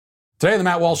Today on the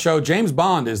Matt Walsh Show, James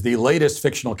Bond is the latest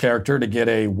fictional character to get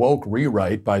a woke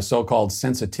rewrite by so-called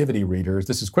sensitivity readers.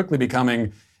 This is quickly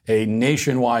becoming a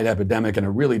nationwide epidemic, and it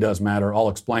really does matter. I'll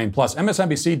explain. Plus,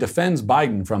 MSNBC defends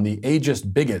Biden from the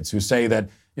ageist bigots who say that,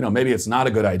 maybe it's not a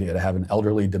good idea to have an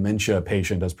elderly dementia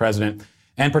patient as president.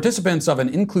 And participants of an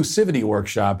inclusivity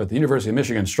workshop at the University of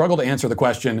Michigan struggle to answer the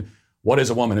question, what is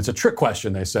a woman? It's a trick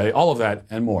question, they say. All of that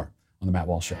and more on the Matt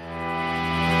Walsh Show.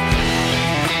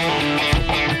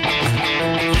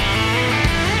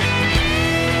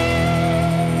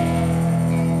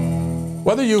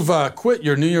 Whether you've quit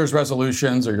your New Year's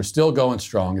resolutions or you're still going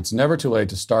strong, it's never too late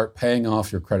to start paying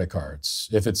off your credit cards.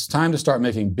 If it's time to start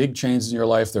making big changes in your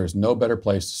life, there's no better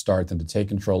place to start than to take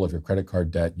control of your credit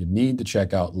card debt. You need to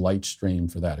check out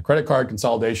Lightstream for that. A credit card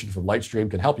consolidation from Lightstream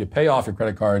can help you pay off your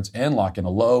credit cards and lock in a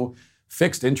low,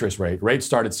 fixed interest rate. Rates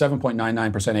start at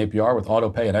 7.99% APR with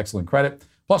auto pay and excellent credit.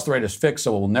 Plus, the rate is fixed,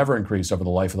 so it will never increase over the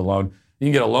life of the loan. You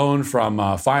can get a loan from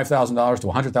 $5,000 to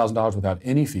 $100,000 without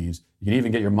any fees. You can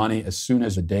even get your money as soon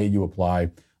as the day you apply.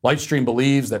 Lightstream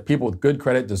believes that people with good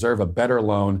credit deserve a better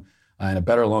loan and a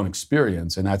better loan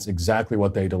experience, and that's exactly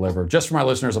what they deliver. Just for my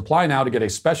listeners, apply now to get a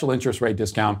special interest rate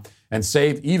discount and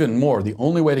save even more. The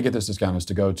only way to get this discount is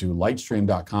to go to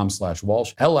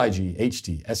lightstream.com/Walsh,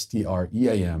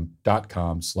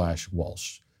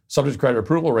 lightstream.com/Walsh. Subject to credit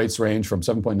approval, rates range from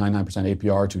 7.99%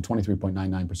 APR to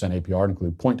 23.99% APR,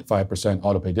 include 0.5%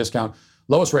 auto pay discount.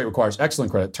 Lowest rate requires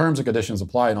excellent credit. Terms and conditions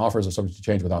apply, and offers are subject to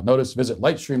change without notice. Visit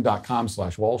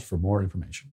lightstream.com/Walsh for more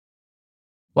information.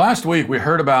 Last week, we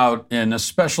heard about an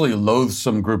especially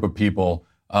loathsome group of people,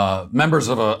 members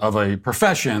of a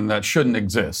profession that shouldn't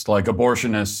exist, like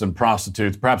abortionists and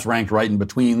prostitutes, perhaps ranked right in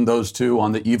between those two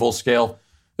on the evil scale.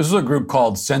 This is a group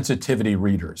called sensitivity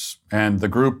readers. And the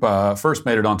group first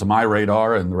made it onto my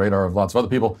radar and the radar of lots of other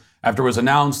people after it was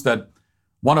announced that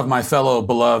one of my fellow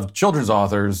beloved children's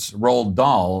authors, Roald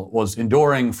Dahl, was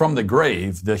enduring from the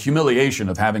grave the humiliation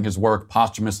of having his work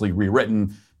posthumously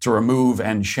rewritten to remove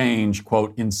and change,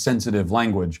 quote, insensitive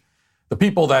language. The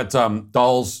people that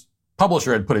Dahl's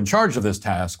publisher had put in charge of this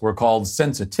task were called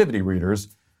sensitivity readers,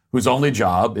 whose only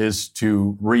job is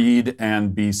to read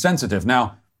and be sensitive.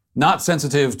 Now, not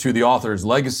sensitive to the author's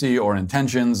legacy or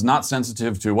intentions, not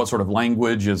sensitive to what sort of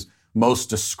language is most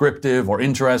descriptive or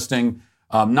interesting,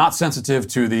 not sensitive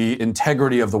to the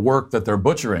integrity of the work that they're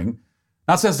butchering,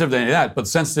 not sensitive to any of that, but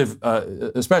sensitive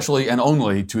especially and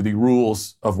only to the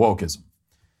rules of wokeism.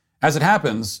 As it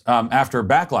happens, after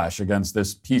backlash against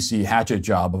this PC hatchet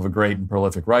job of a great and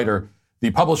prolific writer,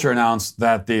 the publisher announced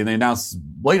that they announced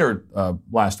later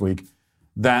last week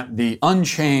that the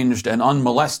unchanged and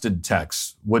unmolested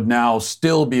text would now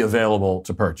still be available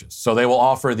to purchase. So they will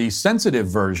offer the sensitive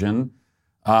version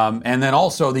and then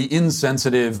also the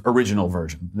insensitive original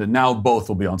version. Now both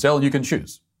will be on sale and you can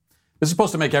choose. This is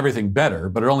supposed to make everything better,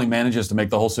 but it only manages to make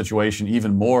the whole situation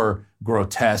even more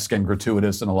grotesque and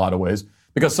gratuitous in a lot of ways,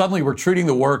 because suddenly we're treating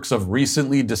the works of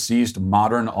recently deceased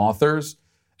modern authors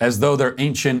as though they're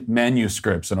ancient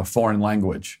manuscripts in a foreign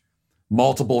language.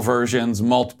 Multiple versions,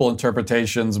 multiple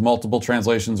interpretations, multiple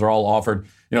translations are all offered.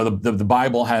 The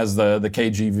Bible has the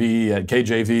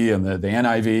KJV and the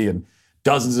NIV and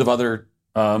dozens of other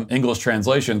English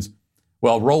translations.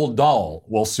 Well, Roald Dahl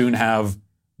will soon have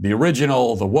the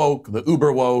original, the woke, the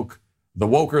uber woke, the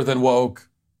woker than woke,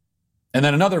 and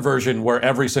then another version where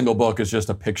every single book is just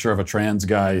a picture of a trans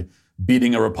guy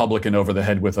beating a Republican over the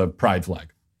head with a pride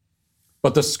flag.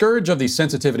 But the scourge of the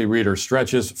sensitivity reader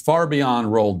stretches far beyond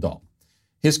Roald Dahl.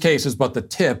 His case is but the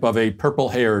tip of a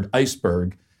purple-haired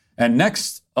iceberg. And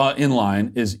next in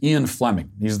line is Ian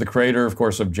Fleming. He's the creator, of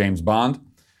course, of James Bond.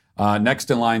 Next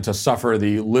in line to suffer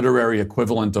the literary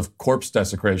equivalent of corpse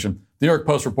desecration, the New York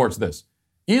Post reports this.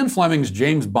 Ian Fleming's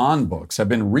James Bond books have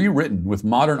been rewritten with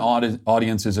modern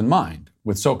audiences in mind,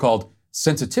 with so-called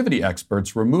sensitivity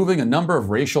experts removing a number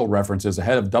of racial references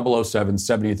ahead of 007's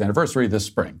 70th anniversary this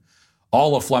spring.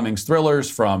 All of Fleming's thrillers,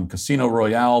 from Casino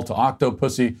Royale to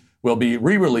Octopussy, will be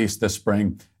re-released this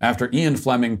spring after Ian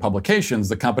Fleming Publications,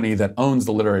 the company that owns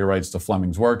the literary rights to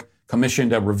Fleming's work,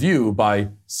 commissioned a review by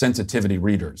sensitivity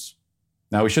readers.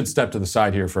 Now, we should step to the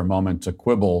side here for a moment to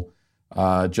quibble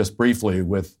just briefly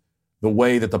with the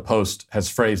way that the Post has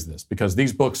phrased this, because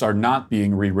these books are not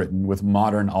being rewritten with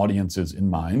modern audiences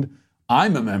in mind.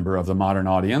 I'm a member of the modern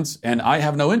audience, and I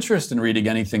have no interest in reading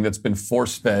anything that's been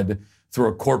force-fed through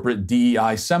a corporate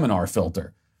DEI seminar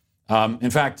filter. In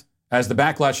fact, as the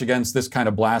backlash against this kind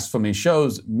of blasphemy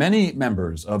shows, many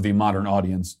members of the modern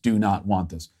audience do not want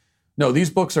this. No, these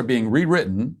books are being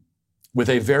rewritten with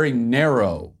a very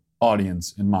narrow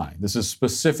audience in mind. This is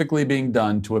specifically being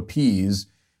done to appease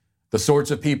the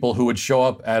sorts of people who would show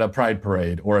up at a pride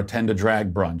parade or attend a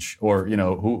drag brunch, or,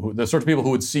 who the sorts of people who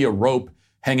would see a rope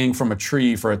hanging from a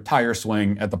tree for a tire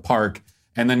swing at the park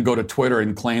and then go to Twitter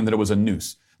and claim that it was a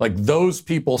noose. Like, those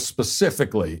people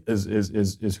specifically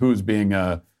is who's being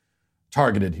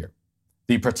targeted here.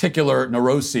 The particular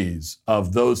neuroses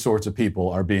of those sorts of people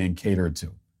are being catered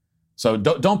to. So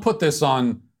don't put this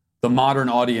on the modern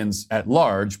audience at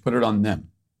large, put it on them.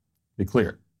 Be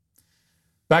clear.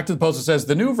 Back to the Post, it says,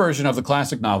 the new version of the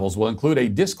classic novels will include a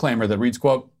disclaimer that reads,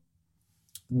 quote,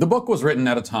 the book was written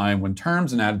at a time when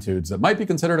terms and attitudes that might be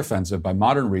considered offensive by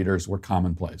modern readers were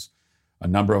commonplace. A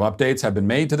number of updates have been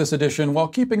made to this edition while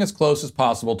keeping as close as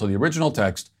possible to the original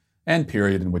text and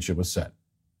period in which it was set.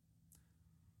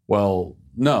 Well,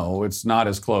 no, it's not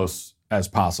as close as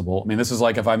possible. I mean, this is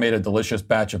like if I made a delicious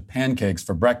batch of pancakes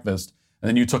for breakfast, and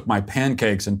then you took my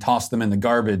pancakes and tossed them in the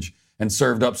garbage and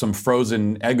served up some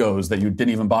frozen Eggos that you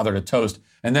didn't even bother to toast,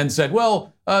 and then said,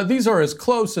 well, these are as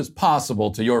close as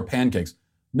possible to your pancakes.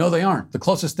 No, they aren't. The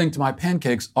closest thing to my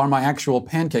pancakes are my actual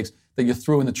pancakes that you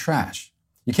threw in the trash.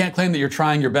 You can't claim that you're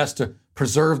trying your best to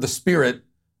preserve the spirit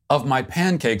of my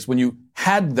pancakes when you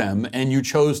had them and you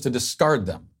chose to discard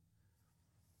them.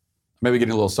 Maybe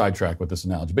getting a little sidetracked with this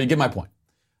analogy, but you get my point.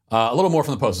 A little more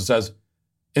from the Post. It says,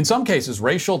 in some cases,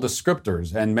 racial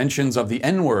descriptors and mentions of the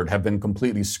N-word have been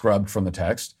completely scrubbed from the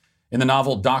text. In the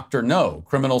novel Dr. No,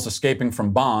 criminals escaping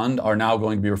from bond are now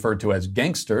going to be referred to as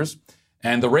gangsters,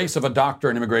 and the race of a doctor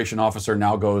and immigration officer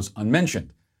now goes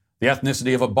unmentioned. The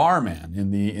ethnicity of a barman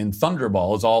in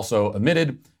Thunderball is also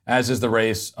omitted, as is the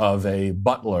race of a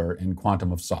butler in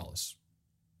Quantum of Solace.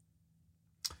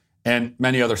 And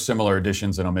many other similar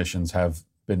additions and omissions have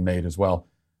been made as well.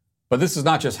 But this is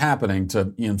not just happening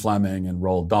to Ian Fleming and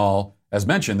Roald Dahl. As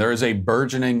mentioned, there is a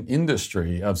burgeoning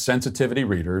industry of sensitivity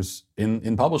readers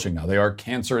in publishing now. They are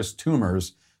cancerous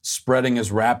tumors spreading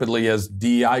as rapidly as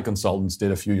DEI consultants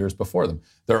did a few years before them.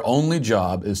 Their only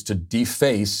job is to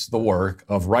deface the work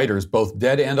of writers, both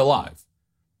dead and alive.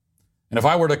 And if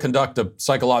I were to conduct a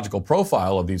psychological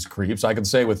profile of these creeps, I could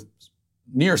say with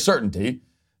near certainty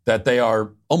that they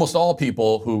are almost all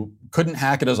people who couldn't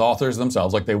hack it as authors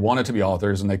themselves, like they wanted to be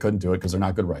authors and they couldn't do it because they're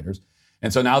not good writers.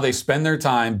 And so now they spend their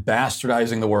time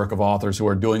bastardizing the work of authors who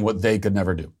are doing what they could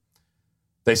never do.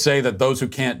 They say that those who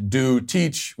can't do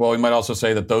teach. Well, we might also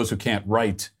say that those who can't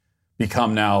write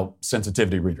become now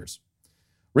sensitivity readers.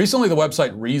 Recently, the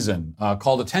website Reason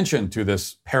called attention to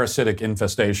this parasitic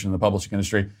infestation in the publishing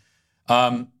industry.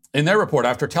 In their report,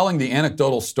 after telling the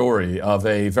anecdotal story of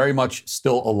a very much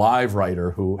still alive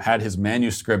writer who had his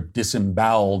manuscript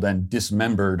disemboweled and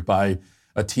dismembered by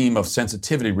a team of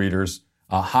sensitivity readers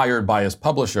hired by his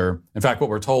publisher. In fact,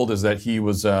 what we're told is that he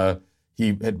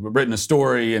had written a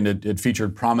story and it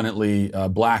featured prominently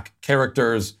black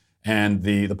characters, and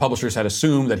the publishers had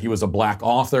assumed that he was a black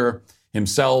author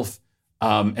himself.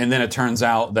 And then it turns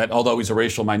out that although he's a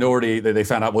racial minority, they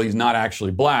found out, well, he's not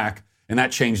actually black. And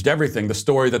that changed everything. The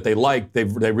story that they liked, they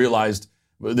realized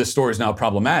this story is now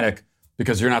problematic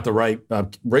because you're not the right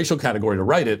racial category to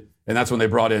write it. And that's when they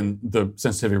brought in the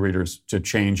sensitivity readers to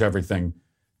change everything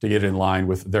to get in line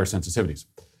with their sensitivities.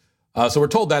 So we're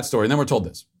told that story, and then we're told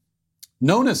this.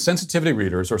 Known as sensitivity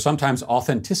readers, or sometimes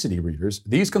authenticity readers,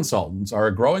 these consultants are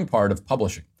a growing part of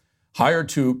publishing, hired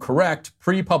to correct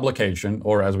pre-publication,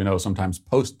 or as we know, sometimes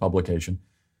post-publication,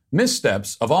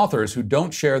 missteps of authors who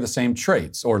don't share the same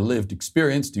traits or lived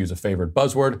experience, to use a favorite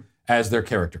buzzword, as their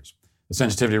characters. The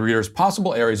sensitivity reader's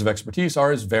possible areas of expertise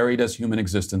are as varied as human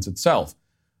existence itself.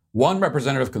 One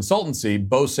representative consultancy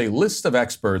boasts a list of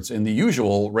experts in the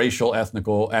usual racial,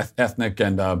 ethnic,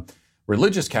 and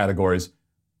religious categories,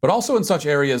 but also in such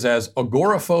areas as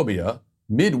agoraphobia,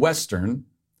 Midwestern,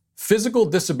 physical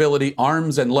disability,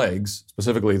 arms and legs,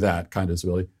 specifically that kind of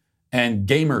disability, and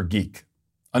gamer geek.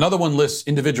 Another one lists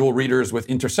individual readers with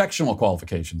intersectional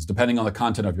qualifications. Depending on the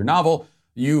content of your novel,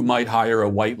 you might hire a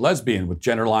white lesbian with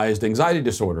generalized anxiety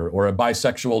disorder, or a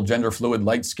bisexual, gender-fluid,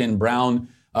 light-skinned, brown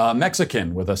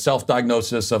Mexican with a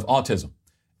self-diagnosis of autism.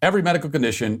 Every medical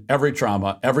condition, every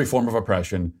trauma, every form of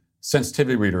oppression,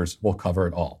 sensitivity readers will cover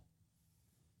it all.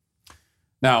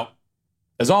 Now,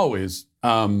 as always,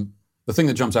 the thing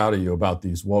that jumps out at you about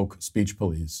these woke speech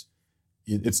police,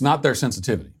 it's not their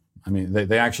sensitivity. I mean,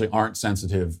 they actually aren't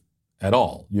sensitive at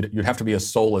all. You'd have to be a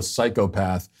soulless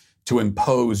psychopath to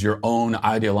impose your own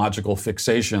ideological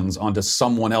fixations onto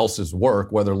someone else's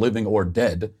work, whether living or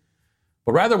dead.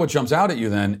 But rather what jumps out at you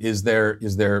then is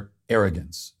their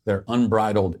arrogance, their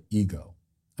unbridled ego.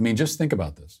 I mean, just think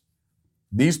about this.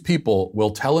 These people will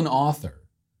tell an author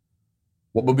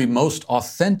what would be most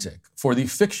authentic for the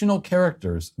fictional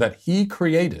characters that he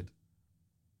created.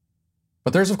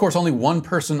 But there's, of course, only one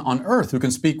person on earth who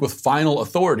can speak with final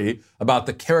authority about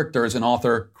the characters an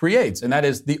author creates, and that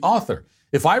is the author.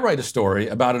 If I write a story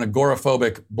about an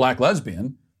agoraphobic black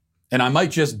lesbian, and I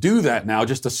might just do that now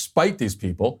just to spite these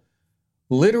people,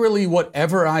 literally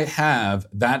whatever I have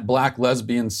that black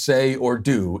lesbian say or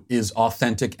do is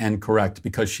authentic and correct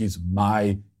because she's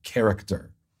my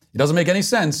character. It doesn't make any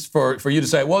sense for you to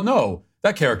say, well, no,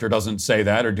 that character doesn't say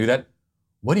that or do that.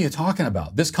 What are you talking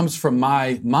about? This comes from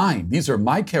my mind. These are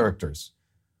my characters.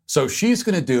 So she's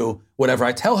going to do whatever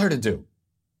I tell her to do.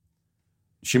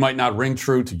 She might not ring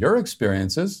true to your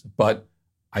experiences, but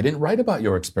I didn't write about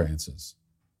your experiences.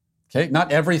 Okay?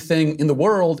 Not everything in the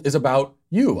world is about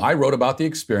you. I wrote about the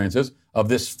experiences of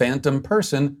this phantom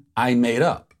person I made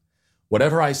up.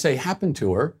 Whatever I say happened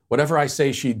to her, whatever I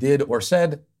say she did or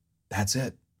said, that's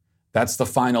it. That's the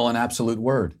final and absolute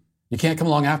word. You can't come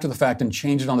along after the fact and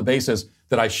change it on the basis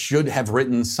that I should have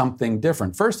written something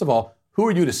different. First of all, who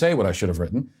are you to say what I should have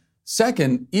written?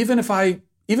 Second, even if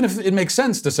it makes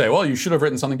sense to say, well, you should have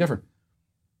written something different.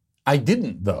 I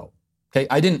didn't, though. Okay,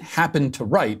 I didn't happen to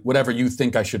write whatever you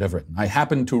think I should have written. I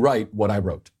happened to write what I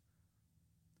wrote.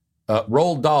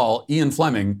 Roald Dahl, Ian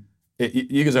Fleming,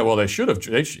 you can say, well,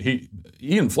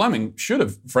 Ian Fleming should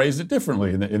have phrased it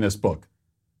differently in this book.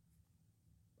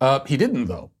 He didn't,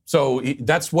 though. So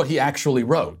that's what he actually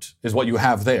wrote, is what you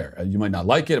have there. You might not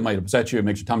like it, it might upset you, it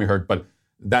makes your tummy hurt, but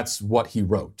that's what he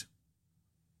wrote.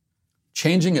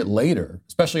 Changing it later,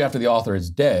 especially after the author is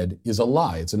dead, is a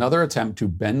lie. It's another attempt to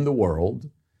bend the world,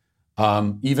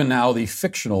 even now the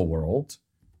fictional world,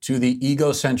 to the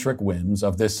egocentric whims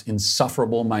of this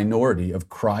insufferable minority of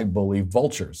cry-bully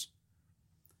vultures.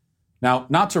 Now,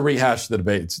 not to rehash the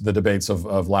debates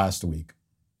of last week,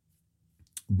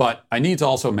 but I need to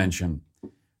also mention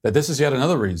that this is yet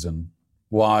another reason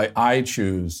why I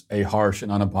choose a harsh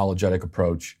and unapologetic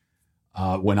approach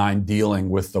when I'm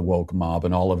dealing with the woke mob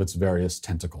and all of its various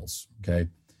tentacles, okay?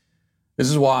 This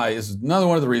is another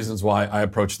one of the reasons why I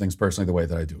approach things personally the way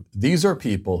that I do. These are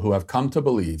people who have come to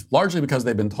believe, largely because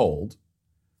they've been told,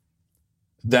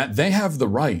 that they have the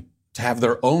right to have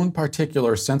their own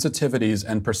particular sensitivities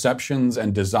and perceptions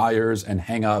and desires and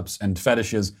hang-ups and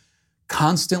fetishes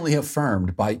constantly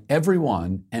affirmed by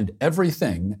everyone and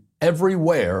everything,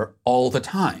 everywhere, all the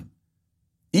time.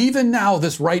 Even now,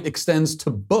 this right extends to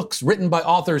books written by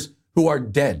authors who are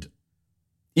dead.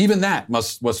 Even that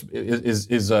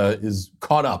is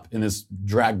caught up in this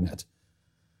dragnet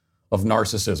of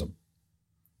narcissism.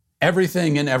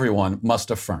 Everything and everyone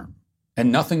must affirm, and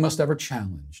nothing must ever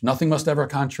challenge. Nothing must ever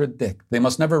contradict. They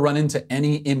must never run into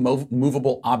any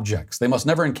immovable objects. They must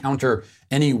never encounter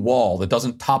any wall that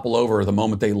doesn't topple over the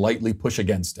moment they lightly push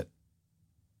against it.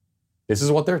 This is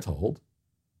what they're told.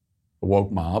 The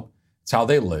woke mob. It's how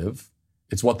they live.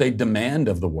 It's what they demand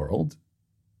of the world.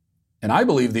 And I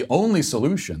believe the only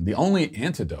solution, the only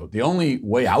antidote, the only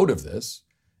way out of this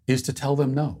is to tell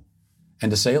them no,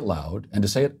 and to say it loud, and to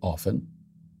say it often,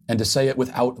 and to say it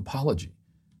without apology.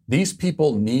 These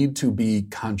people need to be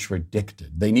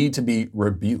contradicted. They need to be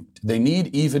rebuked. They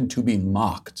need even to be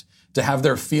mocked, to have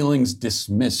their feelings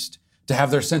dismissed, to have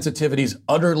their sensitivities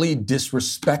utterly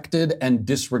disrespected and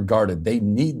disregarded. They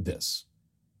need this.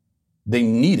 They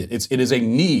need it. It is a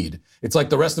need. It's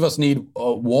like the rest of us need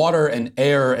water and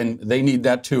air, and they need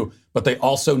that too, but they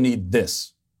also need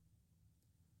this.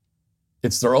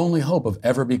 It's their only hope of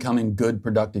ever becoming good,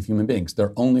 productive human beings.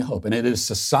 Their only hope. And it is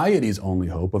society's only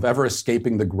hope of ever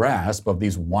escaping the grasp of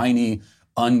these whiny,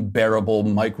 unbearable,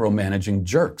 micromanaging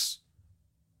jerks.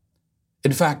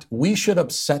 In fact, we should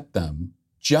upset them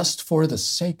just for the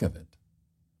sake of it.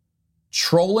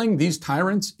 Trolling these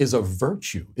tyrants is a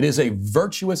virtue. It is a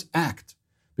virtuous act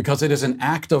because it is an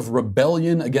act of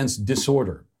rebellion against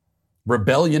disorder,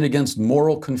 rebellion against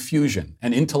moral confusion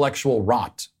and intellectual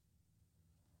rot.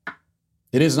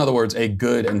 It is, in other words, a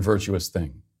good and virtuous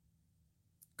thing.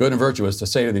 Good and virtuous to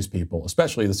say to these people,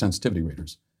 especially the sensitivity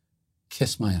readers,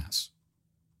 kiss my ass.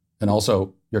 And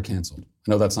also, you're canceled.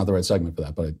 I know that's not the right segment for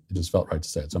that, but it just felt right to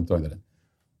say it, so I'm throwing that in.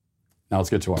 Now let's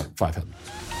get to our 5 headlines.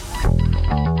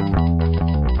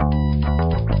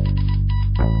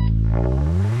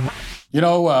 You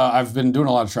know, I've been doing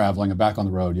a lot of traveling. I'm back on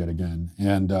the road yet again.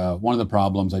 And one of the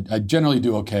problems, I generally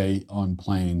do okay on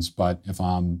planes, but if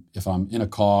I'm in a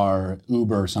car,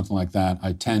 Uber, or something like that,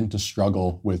 I tend to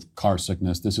struggle with car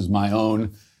sickness. This is my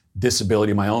own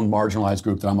disability, my own marginalized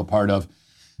group that I'm a part of.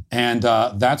 And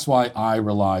that's why I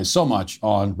rely so much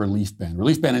on Relief Band.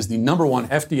 Relief Band is the #1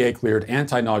 FDA-cleared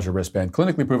anti-nausea wristband,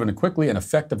 clinically proven to quickly and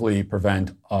effectively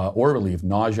prevent or relieve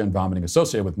nausea and vomiting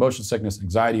associated with motion sickness,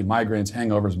 anxiety, migraines,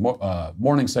 hangovers,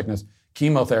 morning sickness,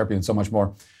 chemotherapy, and so much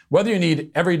more. Whether you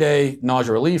need everyday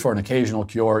nausea relief or an occasional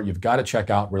cure, you've got to check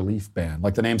out Relief Band.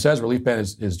 Like the name says, Relief Band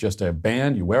is just a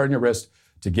band you wear on your wrist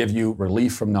to give you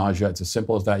relief from nausea. It's as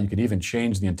simple as that. You can even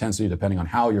change the intensity depending on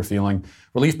how you're feeling.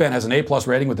 Relief Band has an A+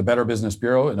 rating with the Better Business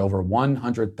Bureau and over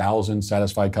 100,000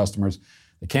 satisfied customers.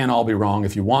 They can't all be wrong.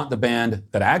 If you want the band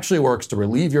that actually works to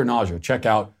relieve your nausea, check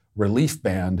out Relief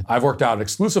Band. I've worked out an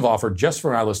exclusive offer just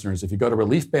for our listeners. If you go to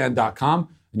reliefband.com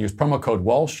and use promo code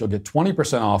Walsh, you'll get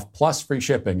 20% off plus free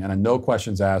shipping and a no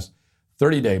questions asked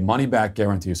 30-day money-back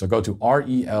guarantee. So go to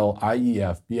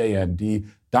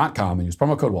reliefband.com and use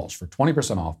promo code Walsh for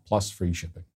 20% off plus free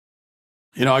shipping.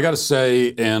 You know, I got to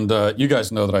say, and you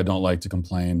guys know that I don't like to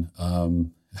complain,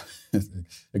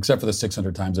 except for the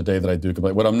 600 times a day that I do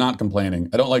complain. When I'm not complaining,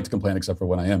 I don't like to complain except for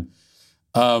when I am.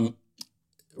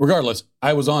 Regardless,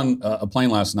 I was on a plane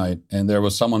last night, and there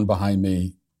was someone behind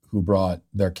me who brought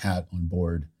their cat on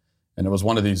board. And it was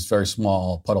one of these very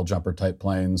small puddle jumper type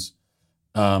planes.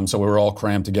 So we were all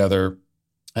crammed together,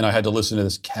 and I had to listen to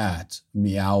this cat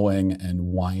meowing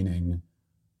and whining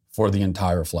for the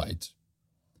entire flight.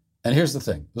 And here's the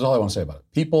thing. This is all I want to say about it.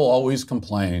 People always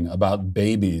complain about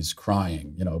babies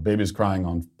crying. You know, babies crying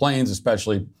on planes,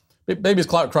 especially. Babies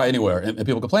cry anywhere, and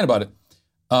people complain about it.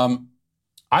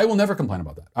 I will never complain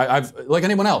about that. I've like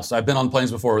anyone else, I've been on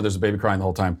planes before where there's a baby crying the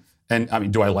whole time. And I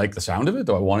mean, do I like the sound of it?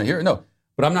 Do I want to hear it? No.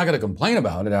 But I'm not going to complain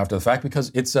about it after the fact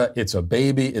because it's a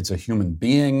baby. It's a human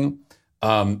being.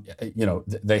 You know,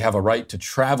 they have a right to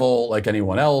travel like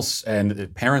anyone else,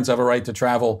 and parents have a right to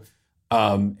travel.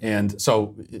 And so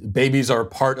babies are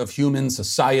part of human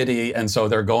society, and so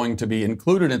they're going to be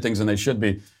included in things, and they should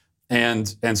be.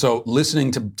 And so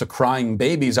listening to crying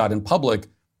babies out in public,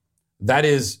 that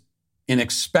is an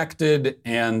expected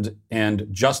and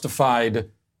justified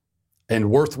and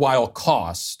worthwhile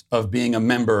cost of being a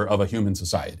member of a human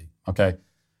society, okay?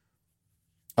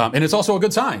 And it's also a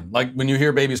good sign, like when you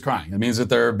hear babies crying. It means that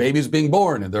there are babies being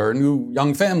born and there are new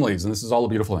young families, and this is all a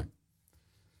beautiful thing.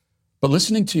 But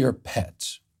listening to your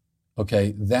pet,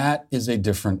 okay, that is a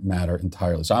different matter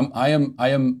entirely. So I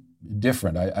am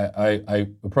different. I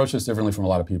approach this differently from a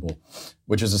lot of people,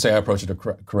 which is to say I approach it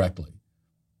correctly.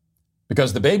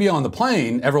 Because the baby on the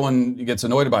plane, everyone gets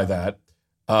annoyed by that,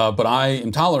 but I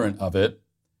am tolerant of it.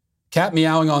 Cat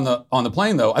meowing on the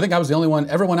plane, though, I think I was the only one.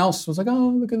 Everyone else was like, oh,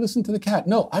 look, listen to the cat.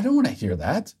 No, I don't want to hear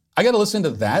that. I got to listen to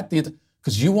that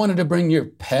because you wanted to bring your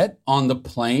pet on the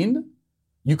plane.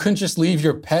 You couldn't just leave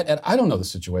your pet at, I don't know the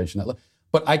situation,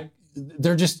 but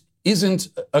there just isn't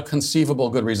a conceivable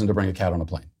good reason to bring a cat on a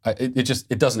plane.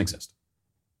 It doesn't exist.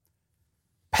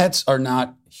 Pets are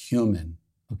not human,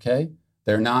 okay?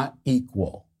 They're not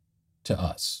equal to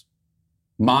us.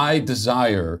 My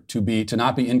desire to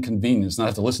not be inconvenienced, not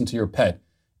have to listen to your pet,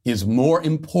 is more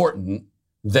important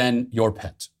than your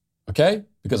pet, okay?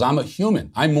 Because I'm a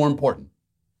human. I'm more important.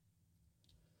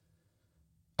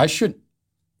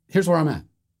 Here's where I'm at.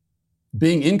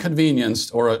 Being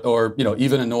inconvenienced or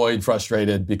even annoyed,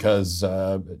 frustrated because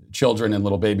children and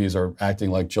little babies are acting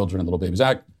like children and little babies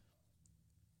act,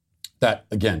 that,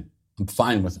 again, I'm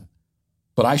fine with it.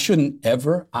 But I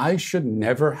should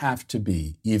never have to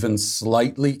be even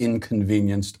slightly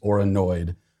inconvenienced or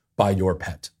annoyed by your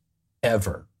pet,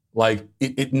 ever. Like,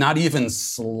 not even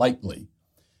slightly.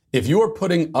 If you are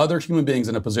putting other human beings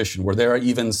in a position where they are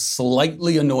even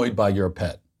slightly annoyed by your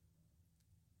pet,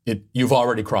 you've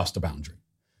already crossed a boundary.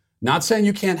 Not saying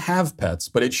you can't have pets,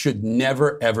 but it should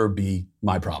never, ever be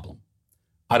my problem.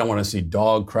 I don't want to see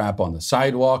dog crap on the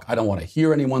sidewalk. I don't want to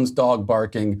hear anyone's dog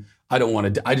barking. I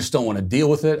just don't want to deal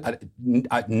with it.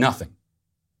 Nothing.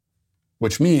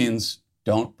 Which means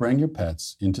don't bring your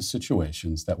pets into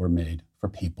situations that were made for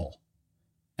people.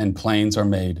 And planes are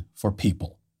made for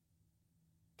people.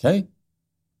 Okay?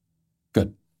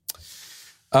 Good.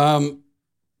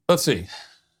 Let's see.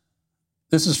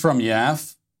 This is from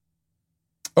YAF.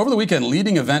 Over the weekend,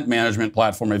 leading event management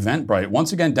platform Eventbrite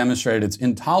once again demonstrated its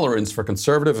intolerance for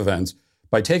conservative events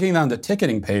by taking down the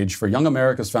ticketing page for Young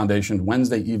America's Foundation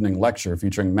Wednesday evening lecture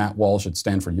featuring Matt Walsh at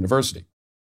Stanford University.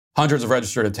 Hundreds of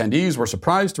registered attendees were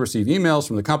surprised to receive emails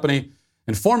from the company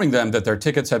informing them that their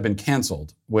tickets had been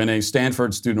canceled. When a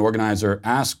Stanford student organizer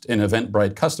asked an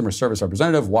Eventbrite customer service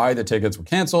representative why the tickets were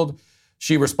canceled,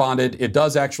 she responded, "It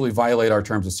does actually violate our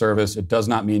terms of service. It does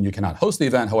not mean you cannot host the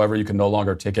event. However, you can no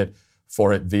longer ticket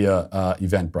for it via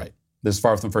Eventbrite." This is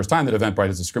far from the first time that Eventbrite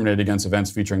has discriminated against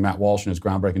events featuring Matt Walsh in his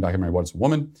groundbreaking documentary, What is a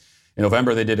Woman? In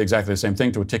November, they did exactly the same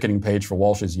thing to a ticketing page for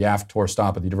Walsh's YAF tour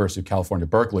stop at the University of California,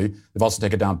 Berkeley. They've also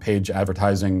taken down pages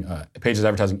advertising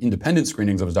independent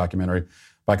screenings of his documentary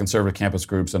by conservative campus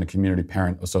groups and a community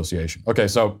parent association. Okay,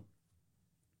 so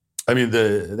I mean,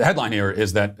 the headline here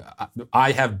is that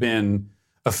I have been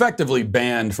effectively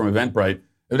banned from Eventbrite.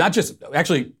 Not just,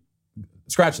 actually,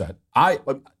 scratch that. I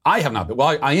have not been.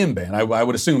 Well, I am banned. I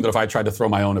would assume that if I tried to throw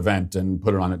my own event and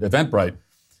put it on Eventbrite,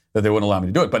 that they wouldn't allow me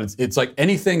to do it. But it's like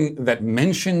anything that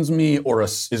mentions me or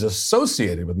is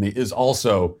associated with me is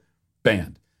also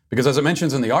banned. Because as it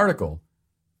mentions in the article,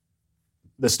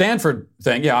 the Stanford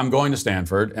thing, yeah, I'm going to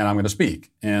Stanford and I'm going to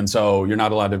speak. And so you're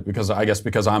not allowed to, because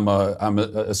I'm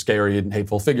a scary and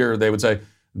hateful figure, they would say,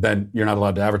 then you're not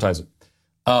allowed to advertise it.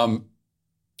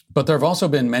 But there have also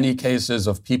been many cases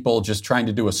of people just trying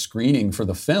to do a screening for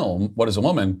the film, What is a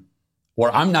Woman,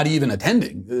 where I'm not even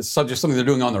attending. It's just something they're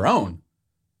doing on their own.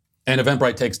 And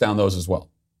Eventbrite takes down those as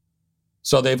well.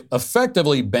 So they've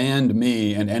effectively banned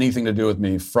me and anything to do with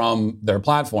me from their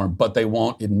platform, but they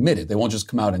won't admit it. They won't just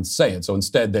come out and say it. So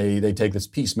instead, they take this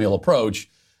piecemeal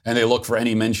approach and they look for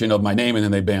any mention of my name and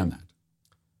then they ban that.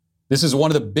 This is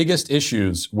one of the biggest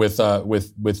issues with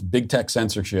big tech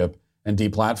censorship and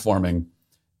deplatforming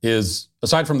is,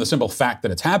 aside from the simple fact that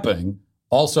it's happening,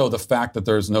 also the fact that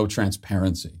there's no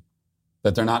transparency,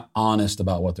 that they're not honest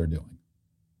about what they're doing.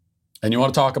 And you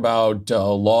want to talk about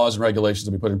laws and regulations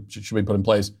that should be put in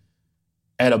place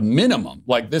at a minimum.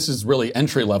 Like, this is really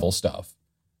entry-level stuff.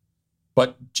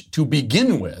 But to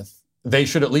begin with, they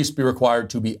should at least be required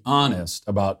to be honest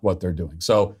about what they're doing.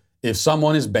 So if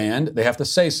someone is banned, they have to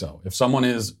say so. If someone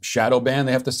is shadow banned,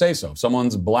 they have to say so. If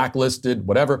someone's blacklisted,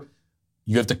 whatever,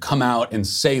 you have to come out and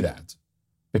say that.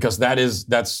 Because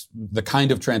that's the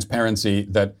kind of transparency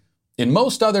that in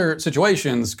most other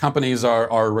situations, companies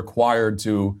are required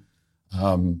to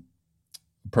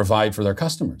provide for their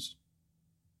customers.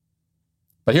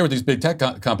 But here with these big tech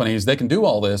companies, they can do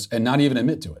all this and not even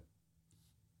admit to it.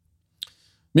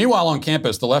 Meanwhile, on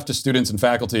campus, the leftist students and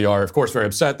faculty are, of course, very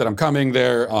upset that I'm coming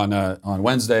there on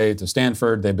Wednesday to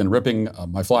Stanford. They've been ripping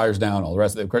my flyers down, all the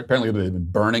rest of it. Apparently, they've been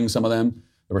burning some of them.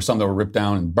 There were some that were ripped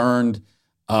down and burned,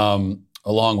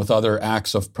 along with other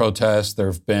acts of protest.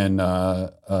 There's been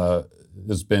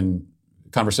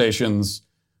conversations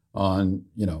on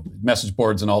message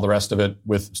boards and all the rest of it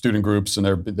with student groups, and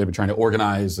they've been trying to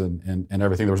organize and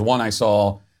everything. There was one I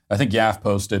saw, I think YAF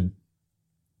posted,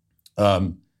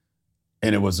 and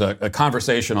it was a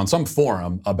conversation on some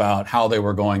forum about how they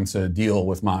were going to deal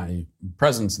with my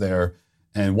presence there.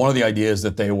 And one of the ideas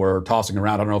that they were tossing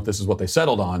around, I don't know if this is what they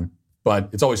settled on, but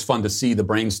it's always fun to see the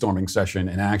brainstorming session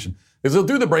in action. Because they'll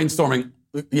do the brainstorming,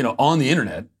 on the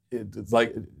internet. It's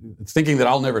like thinking that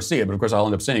I'll never see it, but of course I'll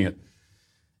end up seeing it.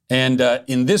 And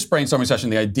in this brainstorming session,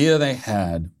 the idea they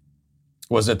had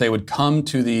was that they would come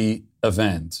to the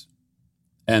event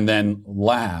and then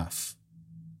laugh,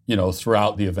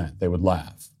 throughout the event. They would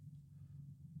laugh.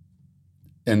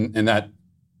 And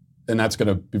that's going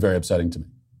to be very upsetting to me.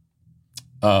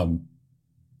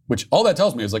 Which all that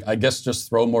tells me is, like, I guess just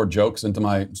throw more jokes into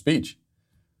my speech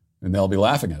and they'll be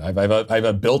laughing at it. I have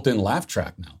a built-in laugh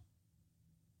track now.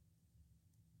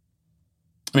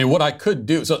 I mean, what I could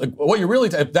do, so what you're really,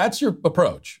 if that's your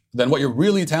approach, then what you're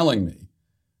really telling me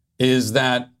is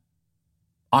that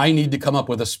I need to come up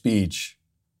with a speech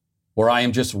where I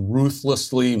am just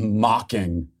ruthlessly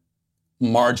mocking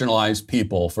marginalized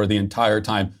people for the entire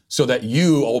time so that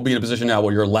you will be in a position now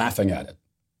where you're laughing at it.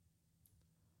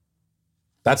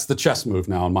 That's the chess move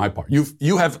now on my part.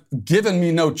 You have given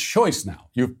me no choice now.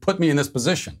 You've put me in this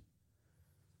position.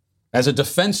 As a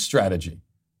defense strategy,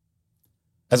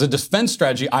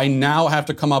 I now have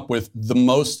to come up with the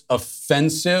most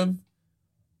offensive,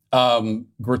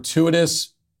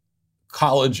 gratuitous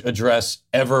college address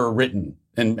ever written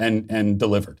and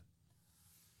delivered.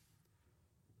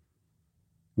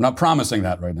 I'm not promising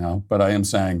that right now, but I am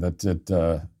saying that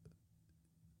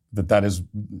that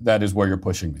is where you're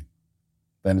pushing me.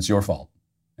 Then it's your fault.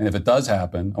 And if it does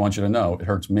happen, I want you to know it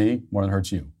hurts me more than it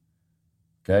hurts you.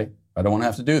 Okay? I don't want to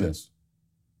have to do this.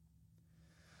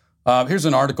 Here's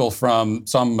an article from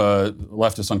some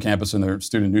leftists on campus in their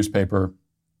student newspaper.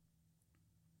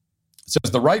 It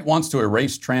says, the right wants to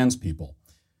erase trans people.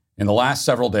 In the last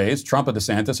several days, Trump and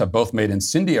DeSantis have both made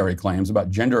incendiary claims about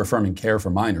gender-affirming care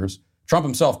for minors. Trump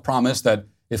himself promised that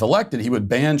if elected, he would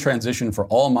ban transition for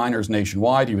all minors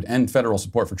nationwide. He would end federal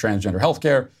support for transgender health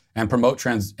care and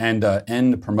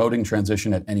end promoting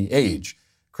transition at any age.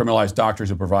 Criminalize doctors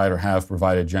who provide or have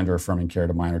provided gender-affirming care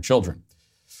to minor children.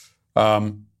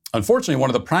 Unfortunately, one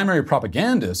of the primary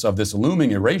propagandists of this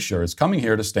looming erasure is coming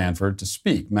here to Stanford to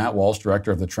speak. Matt Walsh,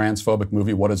 director of the transphobic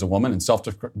movie What is a Woman and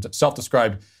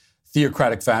self-described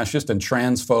theocratic fascist and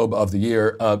transphobe of the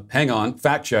year. Hang on,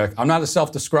 fact check. I'm not a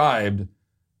self-described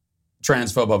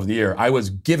transphobe of the year. I was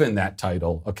given that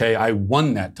title, okay? I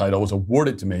won that title. It was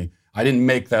awarded to me. I didn't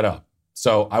make that up.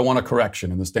 So I want a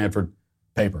correction in the Stanford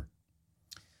paper.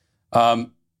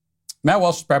 Matt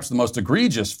Walsh is perhaps the most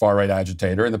egregious far-right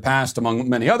agitator. In the past, among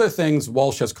many other things,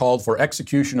 Walsh has called for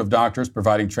execution of doctors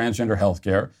providing transgender health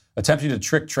care, attempting to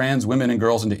trick trans women and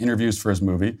girls into interviews for his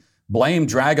movie, blamed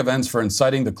drag events for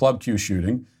inciting the Club Q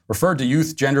shooting, referred to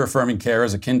youth gender-affirming care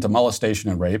as akin to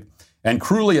molestation and rape, and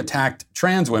cruelly attacked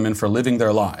trans women for living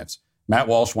their lives. Matt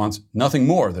Walsh wants nothing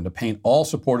more than to paint all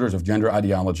supporters of gender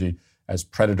ideology as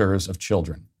predators of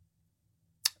children.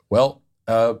 Well,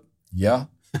 yeah,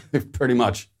 pretty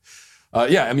much.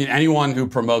 Yeah, I mean, anyone who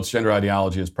promotes gender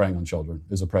ideology as preying on children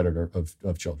is a predator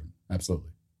of children.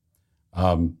 Absolutely.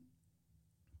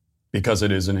 Because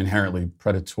it is an inherently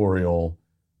predatorial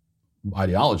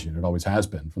ideology, and it always has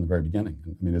been from the very beginning.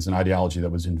 I mean, it's an ideology that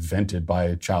was invented by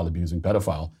a child-abusing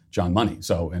pedophile, John Money.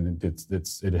 So, and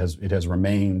it has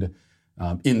remained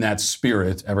in that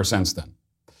spirit ever since then.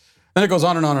 Then it goes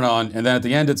on and on and on, and then at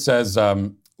the end it says,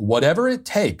 whatever it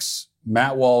takes,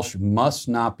 Matt Walsh must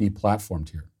not be platformed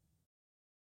here.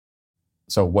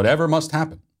 So whatever must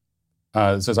happen.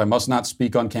 It says, I must not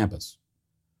speak on campus.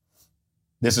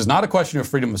 This is not a question of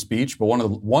freedom of speech, but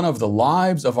one of the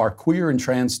lives of our queer and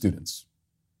trans students.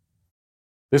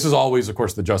 This is always, of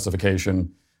course, the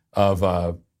justification of,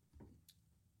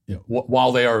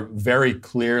 while they are very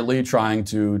clearly trying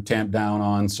to tamp down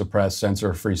on, suppress,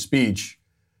 censor free speech,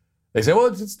 they say,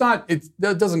 well, it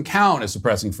doesn't count as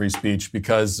suppressing free speech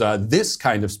because this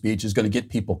kind of speech is going to get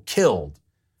people killed.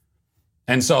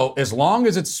 And so as long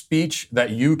as it's speech that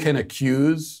you can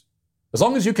accuse, as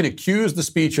long as you can accuse the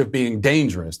speech of being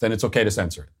dangerous, then it's okay to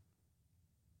censor it.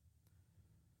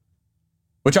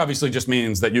 Which obviously just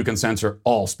means that you can censor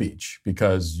all speech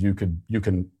because you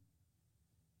can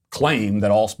claim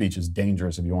that all speech is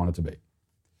dangerous if you want it to be.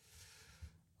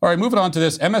 All right, moving on to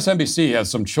this. MSNBC has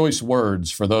some choice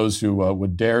words for those who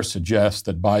would dare suggest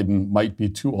that Biden might be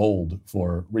too old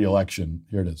for re-election.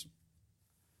 Here it is.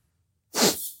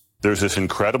 There's this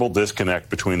incredible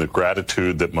disconnect between the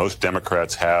gratitude that most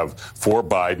Democrats have for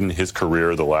Biden, his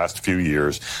career, the last few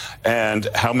years, and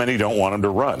how many don't want him to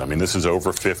run. I mean, this is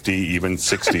over 50, even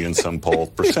 60 in some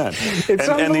polls percent.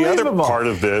 And the other part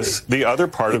of this,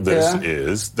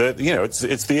 is that,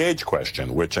 it's the age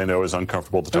question, which I know is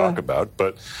uncomfortable to talk about,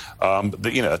 but,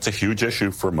 it's a huge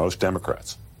issue for most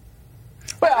Democrats.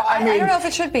 Well, I don't know if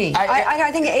it should be.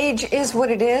 I think age is what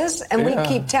it is, and we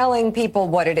keep telling people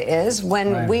what it is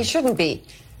when we shouldn't be.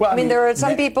 Well, I mean, there are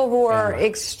some people who are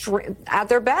at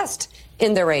their best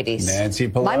in their 80s. Nancy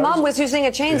Pelosi. My mom was using a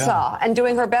chainsaw and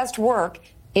doing her best work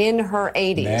in her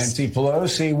 80s. Nancy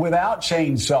Pelosi, without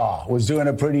chainsaw, was doing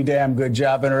a pretty damn good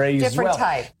job in her 80s as well.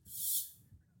 Different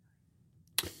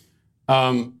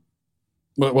type.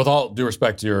 With all due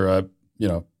respect to your,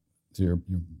 to your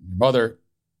mother.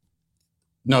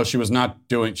 No, she was not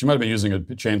doing, she might have been using a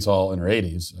chainsaw in her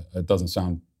 80s. It doesn't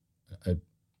sound,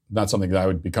 not something that I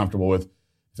would be comfortable with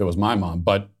if it was my mom.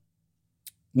 But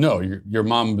no, your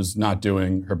mom was not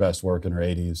doing her best work in her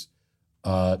 80s.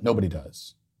 Nobody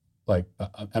does.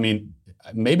 I mean,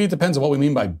 maybe it depends on what we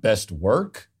mean by best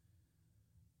work.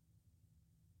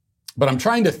 But I'm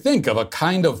trying to think of a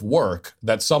kind of work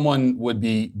that someone would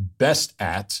be best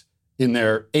at in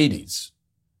their 80s.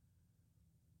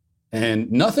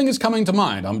 And nothing is coming to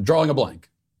mind. I'm drawing a blank.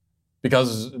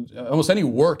 Because almost any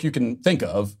work you can think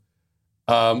of,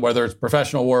 whether it's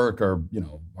professional work or,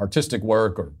 artistic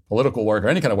work or political work or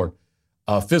any kind of work,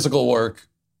 physical work,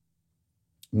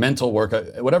 mental work,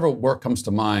 whatever work comes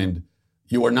to mind,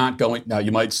 you are not going, now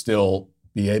you might still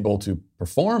be able to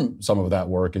perform some of that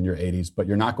work in your 80s, but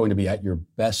you're not going to be at your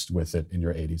best with it in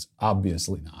your 80s.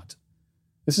 Obviously not.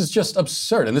 This is just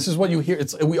absurd. And this is what you hear.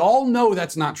 We all know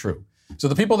that's not true. So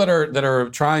the people that are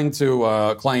trying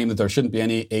to claim that there shouldn't be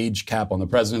any age cap on the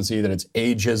presidency, that it's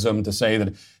ageism to say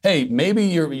that, hey,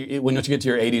 maybe when you get to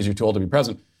your 80s, you're too old to be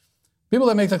president. People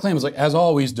that make that claim is as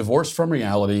always, divorced from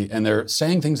reality, and they're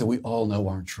saying things that we all know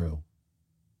aren't true.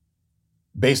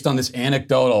 Based on this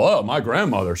anecdotal, my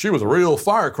grandmother, she was a real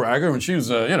firecracker, and she was,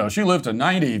 she lived to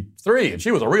 93, and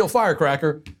she was a real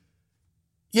firecracker.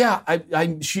 Yeah,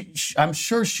 I'm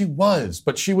sure she was,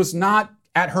 but she was not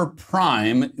at her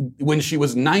prime when she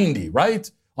was 90, right?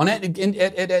 In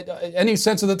any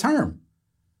sense of the term.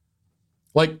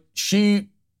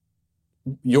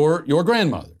 Your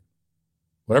grandmother,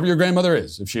 whatever your grandmother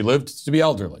is, if she lived to be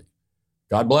elderly,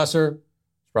 God bless her,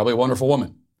 she's probably a wonderful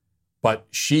woman. But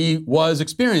she was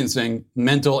experiencing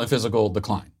mental and physical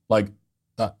decline,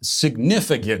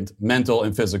 significant mental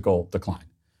and physical decline.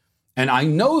 And I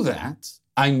know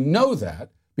that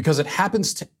because it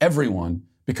happens to everyone,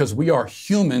 because we are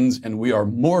humans and we are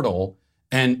mortal,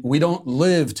 And we don't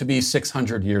live to be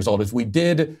 600 years old. If we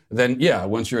did, then yeah,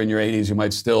 once you're in your 80s, you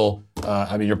might still,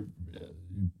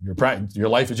 your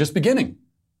life is just beginning.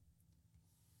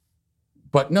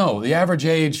 But no, the average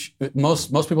age,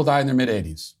 most people die in their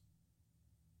mid-80s.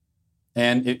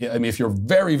 And if you're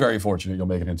very, very fortunate, you'll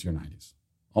make it into your 90s.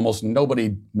 Almost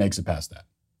nobody makes it past that.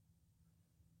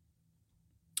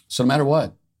 So no matter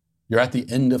what, you're at the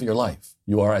end of your life.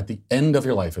 You are at the end of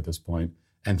your life at this point,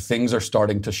 and things are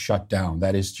starting to shut down.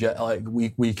 That is just like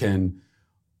we can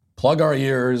plug our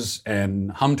ears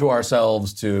and hum to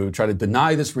ourselves to try to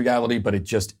deny this reality, but it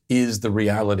just is the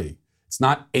reality. It's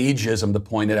not ageism to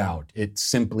point it out. It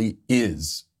simply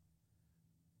is.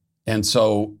 And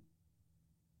so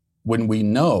when we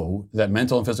know that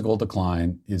mental and physical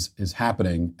decline is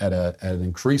happening at an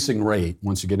increasing rate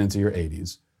once you get into your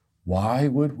 80s, why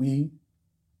would we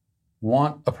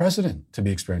want a president to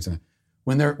be experiencing that?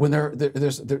 When there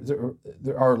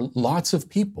are lots of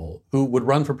people who would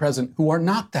run for president who are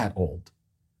not that old.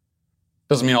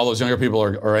 Doesn't mean all those younger people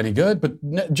are any good, but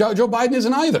Joe Biden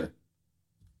isn't either.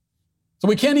 So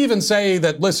we can't even say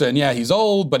that, listen, yeah, he's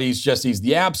old, but he's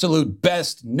the absolute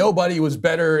best. Nobody was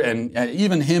better, and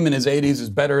even him in his 80s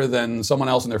is better than someone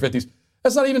else in their 50s.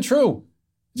 That's not even true.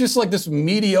 Just like this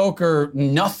mediocre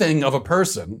nothing of a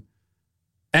person.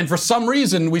 And for some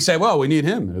reason, we say, well, we need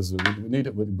him.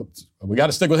 We got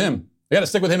to stick with him. We got to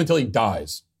stick with him until he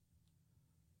dies.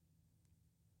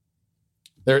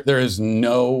 There is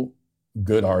no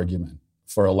good argument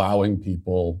for allowing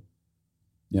people,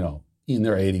 in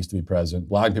their 80s to be president,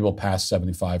 allowing people past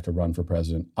 75 to run for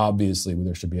president. Obviously,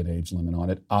 there should be an age limit on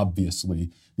it. Obviously,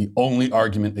 the only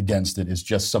argument against it is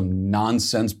just some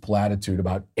nonsense platitude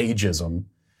about ageism,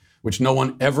 which no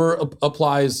one ever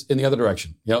applies in the other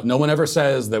direction. No one ever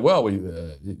says that, well,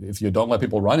 if you don't let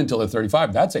people run until they're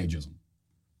 35, that's ageism.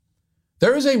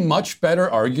 There is a much better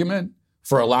argument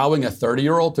for allowing a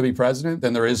 30-year-old to be president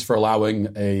than there is for allowing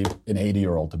an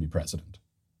 80-year-old to be president.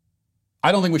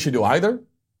 I don't think we should do either,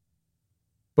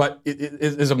 but it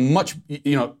is a much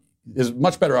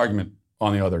better argument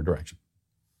on the other direction.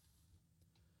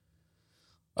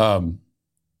 And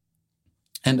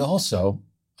also,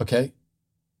 okay,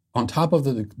 on top of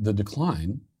the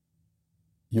decline,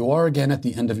 you are again at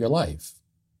the end of your life.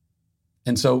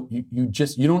 And so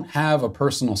you don't have a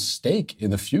personal stake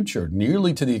in the future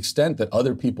nearly to the extent that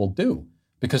other people do,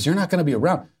 because you're not going to be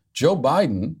around. Joe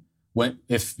Biden,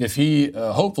 if he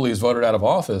hopefully is voted out of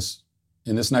office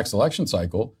in this next election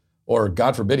cycle, or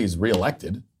God forbid he's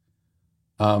reelected,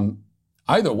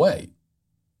 either way,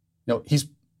 he's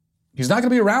not going to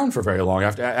be around for very long.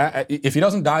 If he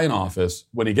doesn't die in office,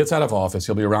 when he gets out of office,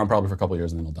 he'll be around probably for a couple of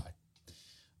years and then he'll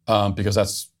die. Because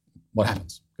that's what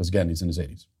happens. Because again, he's in his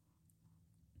 80s.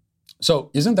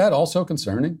 So isn't that also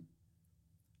concerning?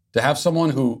 To have someone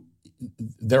who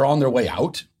they're on their way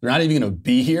out, they're not even going to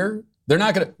be here. They're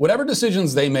not going to, whatever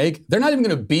decisions they make, they're not even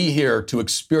going to be here to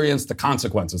experience the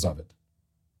consequences of it.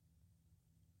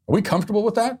 Are we comfortable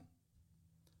with that?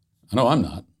 I know I'm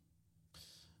not.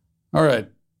 All right. I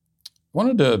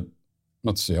want to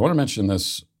mention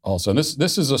this also. And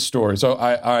this is a story. So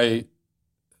I'm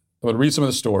going to read some of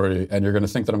the story, and you're going to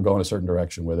think that I'm going a certain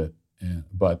direction with it,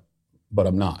 but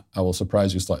I'm not. I will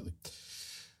surprise you slightly.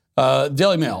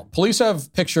 Daily Mail. Police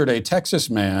have pictured a Texas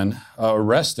man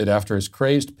arrested after his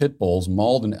crazed pit bulls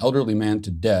mauled an elderly man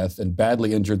to death and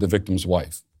badly injured the victim's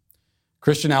wife.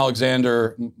 Christian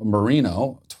Alexander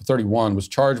Marino, 31, was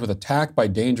charged with attack by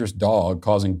dangerous dog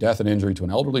causing death and injury to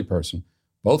an elderly person,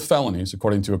 both felonies,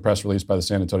 according to a press release by the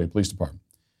San Antonio Police Department.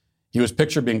 He was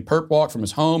pictured being perp-walked from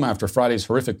his home after Friday's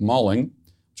horrific mauling,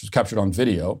 which was captured on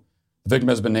video. The victim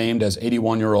has been named as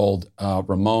 81-year-old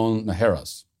Ramon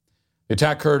Najeras. The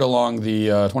attack occurred along the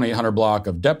 2800 block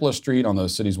of Depla Street on the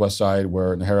city's west side,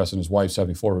 where Najeras and his wife,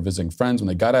 74, were visiting friends. When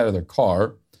they got out of their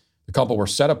car, the couple were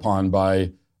set upon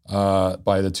by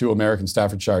the two American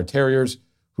Staffordshire Terriers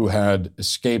who had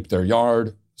escaped their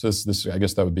yard. So this I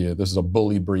guess that would be this is a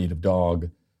bully breed of dog.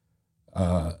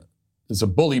 It's a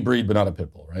bully breed, but not a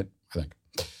pit bull, right? I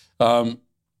think.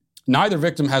 Neither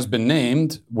victim has been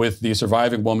named, with the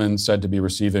surviving woman said to be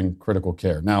receiving critical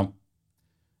care. Now,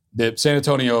 the San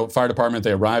Antonio Fire Department,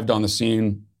 they arrived on the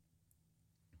scene,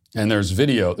 and there's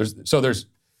video.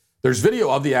 There's video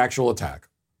of the actual attack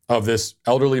of this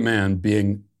elderly man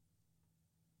being,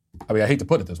 I hate to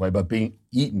put it this way, but being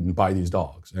eaten by these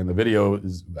dogs. And the video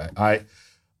is, I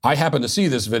happen to see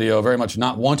this video, very much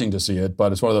not wanting to see it,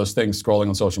 but it's one of those things scrolling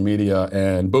on social media,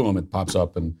 and boom, it pops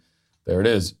up, and there it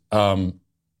is.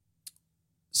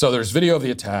 So there's video of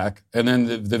the attack, and then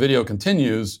the video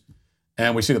continues,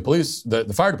 and we see the police, the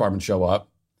fire department show up,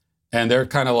 and they're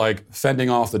kind of like fending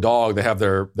off the dog. They have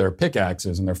their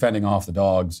pickaxes and they're fending off the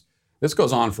dogs. This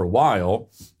goes on for a while,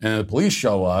 and the police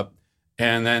show up,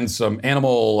 and then some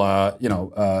animal,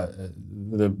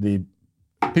 the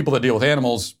people that deal with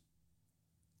animals,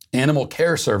 animal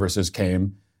care services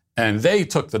came, and they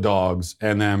took the dogs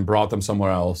and then brought them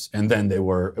somewhere else, and then we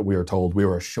were told, we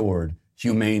were assured,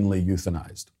 humanely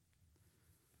euthanized.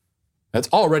 That's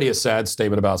already a sad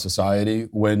statement about society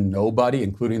when nobody,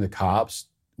 including the cops,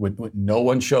 when no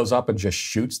one shows up and just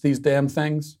shoots these damn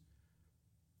things.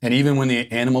 And even when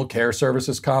the animal care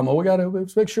services come, we got to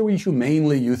make sure we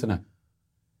humanely euthanize.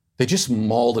 They just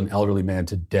mauled an elderly man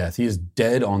to death. He is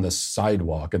dead on the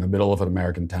sidewalk in the middle of an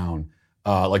American town.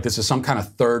 Like this is some kind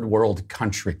of third world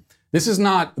country. This is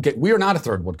not, okay, we are not a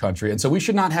third world country. And so we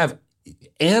should not have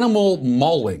animal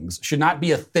maulings, should not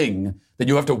be a thing that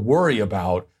you have to worry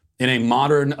about in a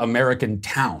modern American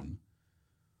town.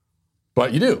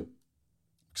 But you do,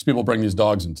 because people bring these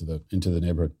dogs into the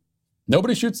neighborhood.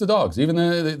 Nobody shoots the dogs. Even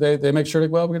they make sure,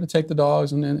 well, we're going to take the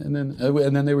dogs, and then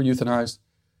they were euthanized.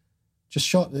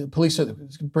 The police said,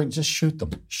 just shoot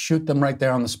them. Shoot them right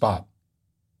there on the spot.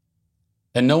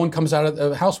 And no one comes out of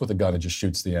the house with a gun and just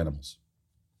shoots the animals.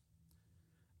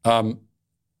 But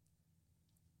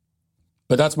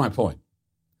that's my point.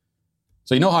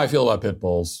 So you know how I feel about pit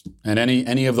bulls and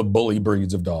any of the bully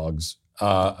breeds of dogs.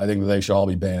 I think that they should all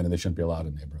be banned and they shouldn't be allowed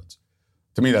in neighborhoods.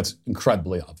 To me, that's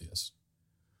incredibly obvious.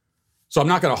 So I'm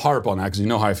not going to harp on that because you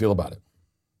know how I feel about it.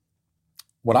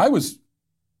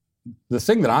 The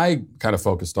thing that I kind of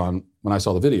focused on when I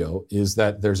saw the video is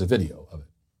that there's a video of it.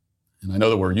 And I know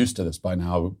that we're used to this by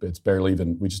now. It's barely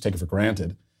even, we just take it for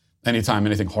granted. Anytime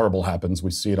anything horrible happens,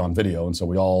 we see it on video. And so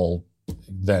we all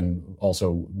then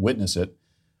also witness it.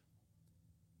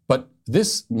 But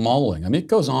this mauling, I mean, it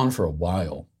goes on for a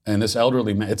while. And this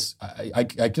elderly man, I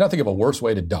cannot think of a worse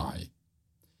way to die.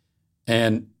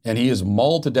 And he is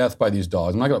mauled to death by these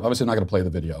dogs. I'm obviously not going to play the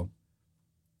video.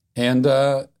 And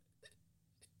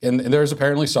there's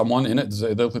apparently someone in it.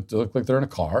 They look like they're in a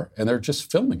car, and they're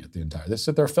just filming it They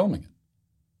sit there filming it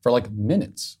for like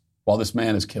minutes while this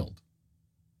man is killed.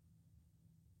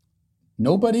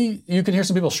 Nobody, you can hear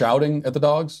some people shouting at the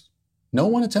dogs. No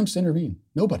one attempts to intervene.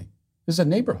 Nobody. This is a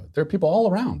neighborhood. There are people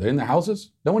all around. They're in their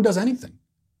houses. No one does anything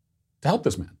to help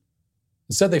this man.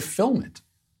 Instead, they film it.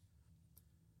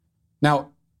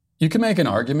 Now, you can make an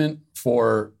argument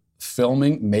for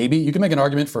filming, maybe. You can make an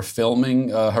argument for filming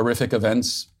horrific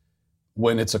events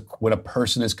when a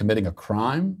person is committing a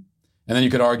crime. And then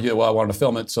you could argue, well, I wanted to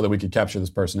film it so that we could capture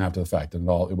this person after the fact and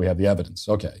we have the evidence.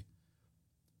 Okay.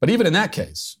 But even in that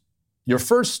case, your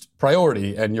first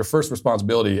priority and your first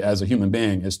responsibility as a human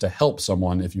being is to help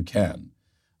someone if you can.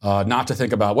 Not to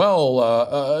think about,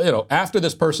 after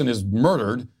this person is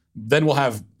murdered, then we'll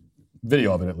have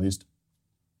video of it at least.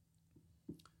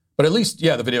 But at least,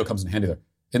 the video comes in handy there.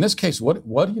 In this case, what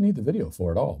do you need the video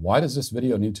for at all? Why does this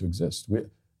video need to exist?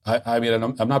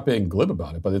 I'm not being glib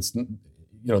about it, but it's,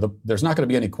 there's not going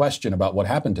to be any question about what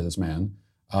happened to this man.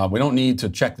 We don't need to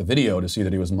check the video to see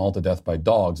that he was mauled to death by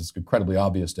dogs. It's incredibly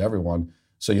obvious to everyone.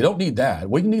 So you don't need that.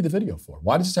 What do you need the video for?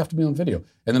 Why does this have to be on video?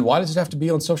 And then why does it have to be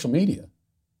on social media?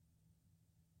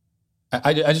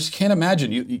 I just can't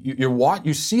imagine.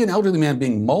 You see an elderly man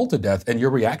being mauled to death, and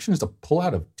your reaction is to pull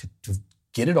out to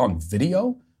get it on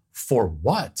video? For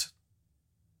what?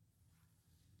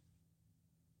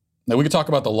 Now, we could talk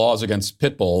about the laws against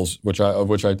pit bulls, of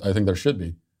which I think there should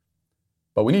be.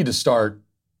 But we need to start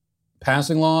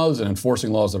passing laws and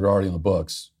enforcing laws that are already in the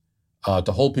books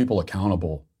to hold people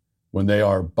accountable when they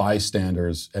are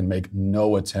bystanders and make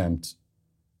no attempt.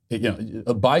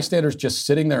 Bystanders just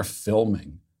sitting there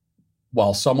filming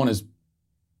while someone is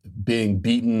being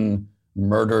beaten,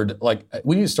 murdered. Like,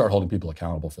 we need to start holding people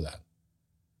accountable for that.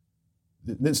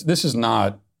 This is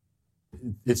not.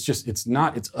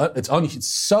 It's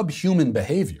subhuman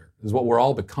behavior is what we're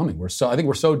all becoming. I think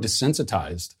we're so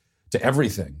desensitized to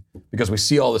everything because we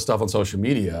see all this stuff on social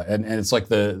media, and it's like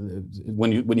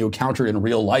when you encounter it in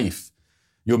real life,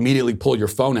 you immediately pull your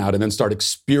phone out and then start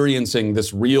experiencing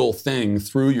this real thing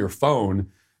through your phone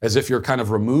as if you're kind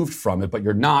of removed from it, but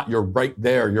you're not. You're right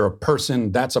there. You're a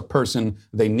person. That's a person.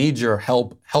 They need your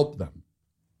help. Help them.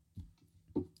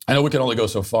 I know we can only go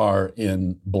so far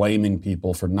in blaming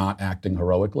people for not acting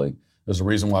heroically. There's a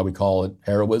reason why we call it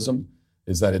heroism,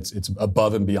 is that it's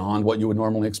above and beyond what you would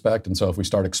normally expect. And so if we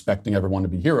start expecting everyone to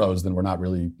be heroes, then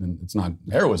it's not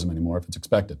heroism anymore if it's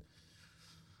expected.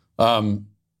 And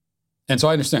so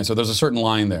I understand. So there's a certain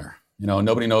line there.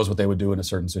 nobody knows what they would do in a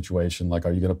certain situation. Like,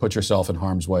 are you going to put yourself in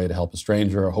harm's way to help a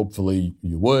stranger? Hopefully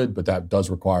you would, but that does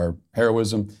require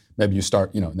heroism. Maybe you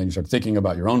start, and then you start thinking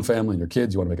about your own family and your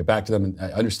kids. You want to make it back to them. And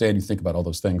I understand you think about all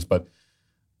those things, but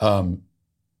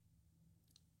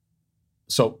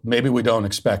so maybe we don't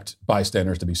expect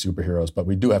bystanders to be superheroes, but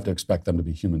we do have to expect them to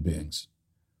be human beings.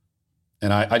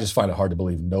 And I just find it hard to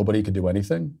believe nobody could do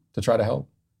anything to try to help.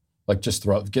 Like just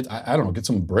get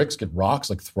some bricks, get rocks,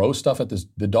 like throw stuff at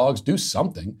the dogs, do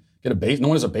something. No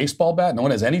one has a baseball bat. No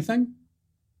one has anything.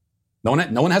 No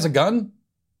one has a gun.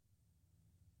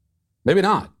 Maybe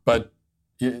not, but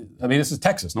this is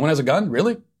Texas. No one has a gun,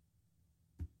 really?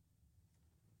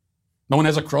 No one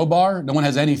has a crowbar. No one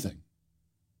has anything.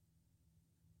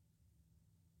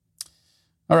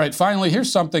 All right, finally,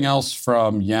 here's something else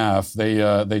from YAF.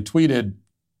 They tweeted,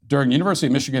 during University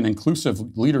of Michigan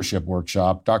Inclusive Leadership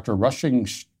Workshop, Dr. Rushing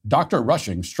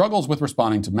struggles with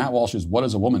responding to Matt Walsh's "What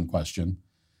is a woman?" question.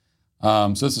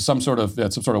 So this is some sort of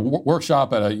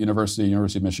workshop at a University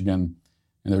of Michigan,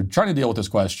 and they're trying to deal with this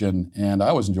question. And I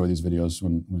always enjoy these videos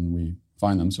when we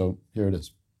find them. So here it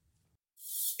is.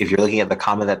 If you're looking at the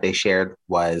comment that they shared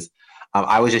was,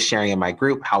 I was just sharing in my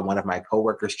group how one of my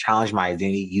coworkers challenged my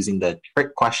identity using the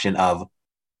trick question of,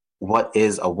 what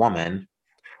is a woman?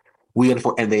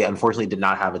 And they unfortunately did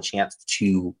not have a chance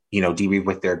to, debrief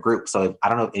with their group. So I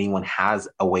don't know if anyone has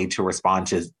a way to respond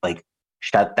to like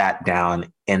shut that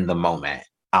down in the moment.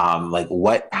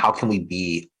 How can we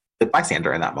be the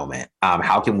bystander in that moment?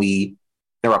 How can we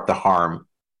interrupt the harm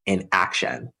in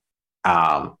action?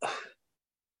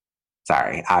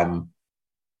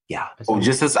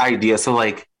 Just this idea. So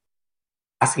like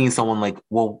asking someone like,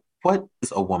 well, what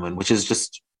is a woman? Which is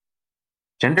just,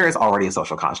 gender is already a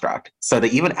social construct. So to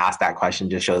even ask that question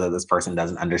just shows that this person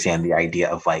doesn't understand the idea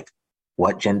of like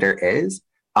what gender is.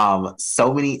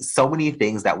 So many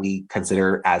things that we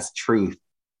consider as truth.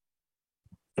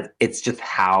 It's just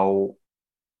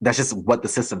that's just what the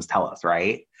systems tell us,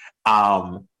 right?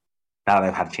 Now that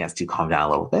I've had a chance to calm down a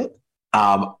little bit.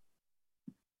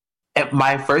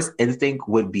 My first instinct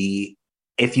would be,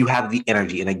 if you have the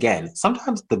energy, and again,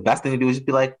 sometimes the best thing to do is just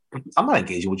be like, I'm not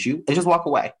engaging with you, and just walk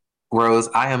away. Rose,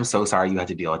 I am so sorry you had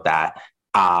to deal with that.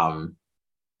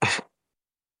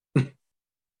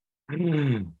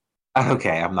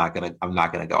 Okay, I'm not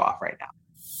gonna go off right now.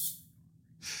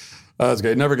 That's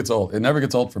good. It never gets old. It never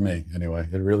gets old for me, anyway.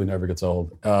 It really never gets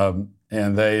old. And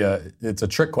it's a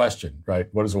trick question, right?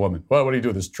 What is a woman? Well, what do you do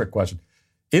with this trick question?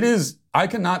 It is. I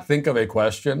cannot think of a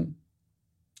question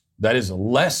that is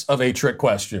less of a trick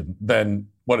question than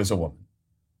what is a woman.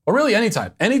 Or really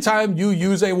anytime. Anytime you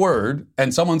use a word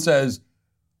and someone says,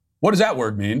 what does that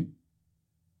word mean?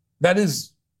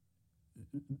 There's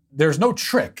no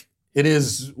trick. It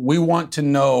is, we want to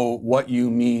know what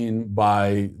you mean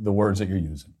by the words that you're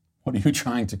using. What are you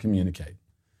trying to communicate?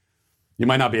 You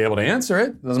might not be able to answer it.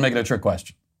 It doesn't make it a trick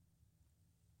question.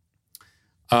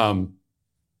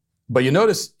 But you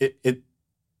notice it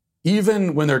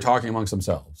even when they're talking amongst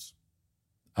themselves,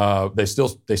 they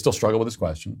still struggle with this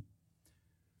question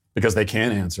because they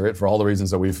can't answer it for all the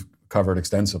reasons that we've covered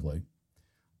extensively.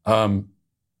 But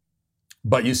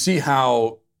you see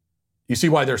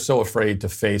why they're so afraid to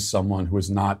face someone who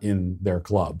is not in their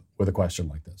club with a question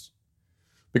like this.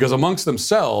 Because amongst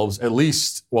themselves, at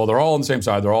least, they're all on the same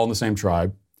side, they're all in the same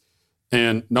tribe,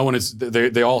 and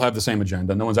they all have the same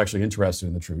agenda. No one's actually interested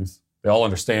in the truth. They all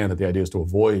understand that the idea is to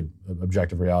avoid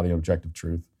objective reality and objective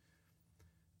truth.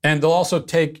 And they'll also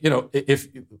take,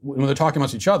 when they're talking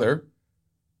amongst each other,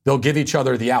 they'll give each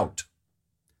other the out.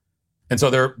 And so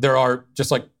there are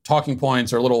just like talking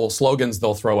points or little slogans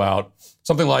they'll throw out.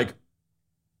 Something like,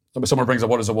 someone brings up,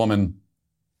 what is a woman?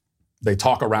 They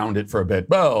talk around it for a bit.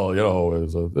 Well,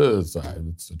 it's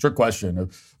a trick question.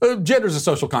 Gender is a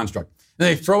social construct. And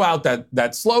they throw out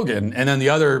that slogan, and then the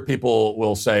other people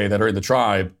will say that are in the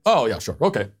tribe, oh, yeah, sure,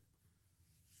 okay.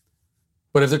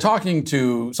 But if they're talking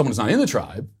to someone who's not in the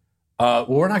tribe,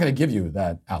 we're not going to give you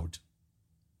that out.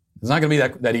 It's not going to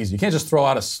be that easy. You can't just throw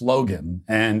out a slogan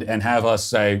and have us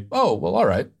say, oh, well, all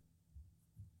right.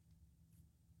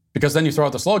 Because then you throw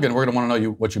out the slogan, we're going to want to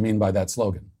know what you mean by that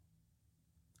slogan.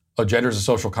 Oh, gender is a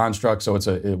social construct, so it's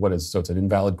an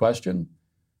invalid question?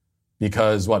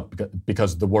 Because what?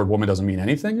 Because the word woman doesn't mean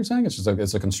anything, you're saying?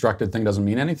 It's a constructed thing, doesn't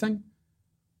mean anything?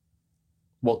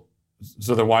 Well,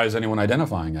 so then why is anyone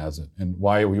identifying as it? And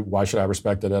why should I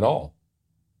respect it at all?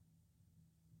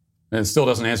 And it still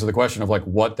doesn't answer the question of like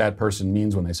what that person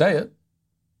means when they say it.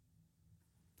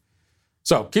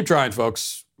 So keep trying,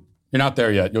 folks. You're not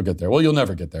there yet. You'll get there. Well, you'll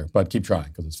never get there, but keep trying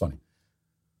because it's funny.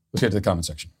 Let's get to the comment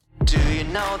section. Do you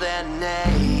know their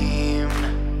name?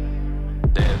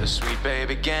 They're the Sweet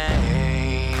Baby Gang.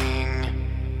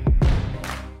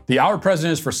 The Our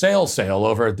President is for Sale sale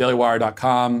over at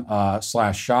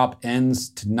dailywire.com/shop ends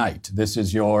tonight. This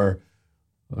is I'm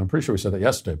pretty sure we said that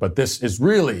yesterday, but this is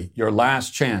really your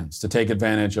last chance to take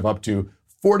advantage of up to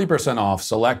 40% off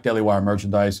select Daily Wire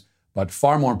merchandise, but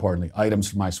far more importantly, items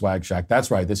from my swag shack. That's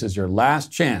right, this is your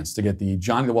last chance to get the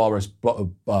Johnny the Walrus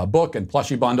book and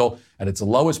plushie bundle at its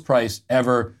lowest price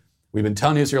ever. We've been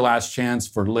telling you it's your last chance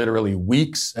for literally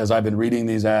weeks as I've been reading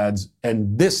these ads,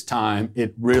 and this time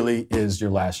it really is your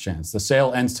last chance. The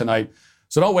sale ends tonight,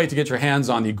 so don't wait to get your hands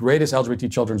on the greatest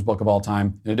LGBT children's book of all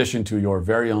time, in addition to your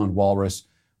very own Walrus,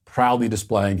 proudly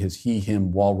displaying his he,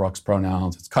 him, Walrux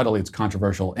pronouns. It's cuddly, it's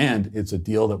controversial, and it's a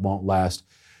deal that won't last.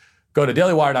 Go to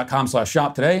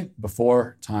dailywire.com/shop today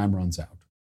before time runs out.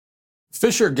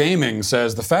 Fisher Gaming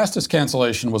says the fastest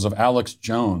cancellation was of Alex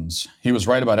Jones. He was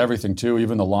right about everything, too,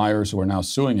 even the liars who are now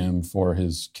suing him for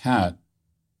his cat.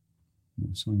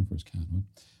 Suing him for his cat,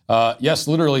 what? Yes,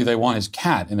 literally, they want his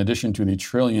cat in addition to the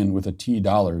trillion with a T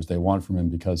dollars they want from him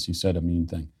because he said a mean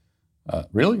thing.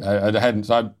 Really? I hadn't.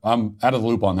 I'm out of the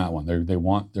loop on that one. They're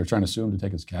trying to sue him to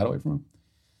take his cat away from him.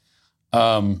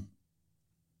 I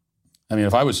mean,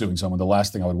 if I was suing someone, the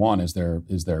last thing I would want is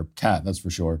their cat. That's for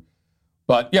sure.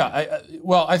 But yeah,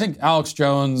 I think Alex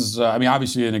Jones.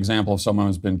 Obviously, an example of someone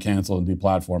who's been canceled and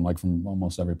deplatformed, like from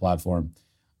almost every platform.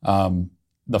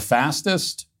 The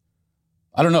fastest.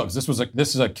 I don't know, because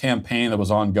this is a campaign that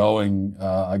was ongoing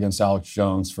against Alex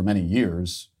Jones for many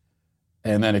years.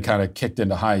 And then it kind of kicked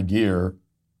into high gear,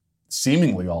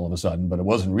 seemingly all of a sudden, but it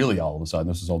wasn't really all of a sudden.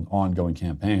 This is an ongoing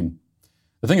campaign.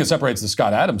 The thing that separates the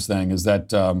Scott Adams thing is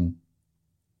that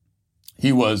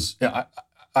he was,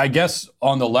 I guess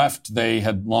on the left, they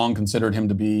had long considered him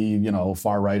to be,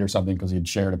 far right or something because he had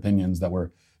shared opinions that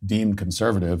were deemed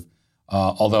conservative.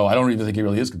 Although I don't even think he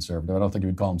really is conservative. I don't think he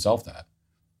would call himself that.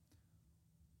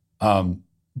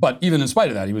 But even in spite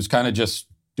of that, he was kind of just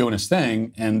doing his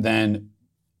thing, and then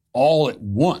all at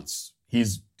once,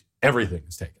 everything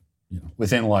is taken,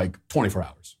 within like 24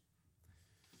 hours.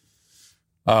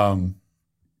 But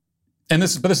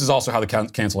this is also how the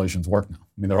cancellations work now.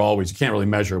 I mean, you can't really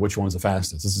measure which one's the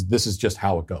fastest. This is just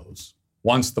how it goes.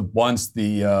 Once the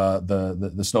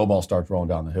snowball starts rolling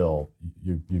down the hill,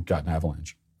 you've got an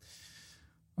avalanche.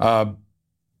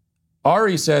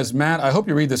 Ari says, Matt, I hope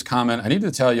you read this comment. I need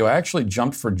to tell you, I actually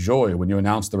jumped for joy when you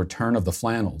announced the return of the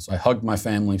flannels. I hugged my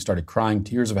family, started crying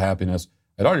tears of happiness.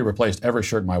 I'd already replaced every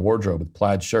shirt in my wardrobe with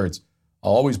plaid shirts.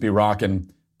 I'll always be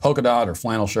rocking polka dot or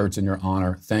flannel shirts in your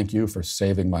honor. Thank you for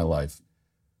saving my life.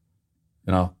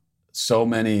 So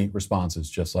many responses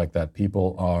just like that.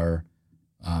 People are,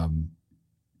 I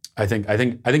think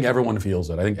everyone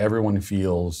feels it. I think everyone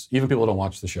feels, even people who don't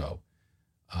watch the show,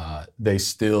 they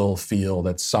still feel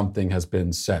that something has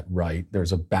been set right.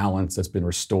 There's a balance that's been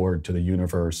restored to the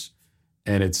universe,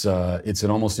 and it's an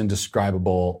almost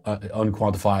indescribable,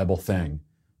 unquantifiable thing.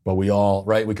 But we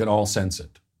can all sense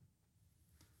it.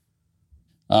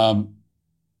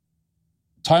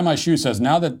 Tie My Shoe says,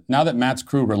 now that Matt's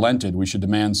crew relented, we should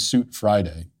demand Suit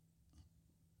Friday.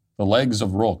 The Legs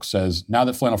of Rolk says, now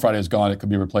that Flannel Friday is gone, it could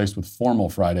be replaced with Formal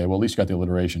Friday. Well, at least you got the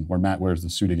alliteration where Matt wears the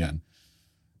suit again.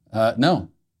 No,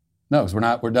 because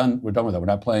we're done with that.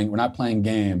 We're not playing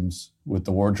games with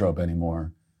the wardrobe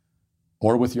anymore,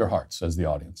 or with your heart, says the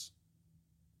audience.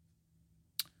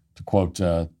 To quote,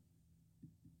 is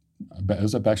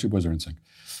that Backstreet Boys or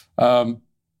NSYNC?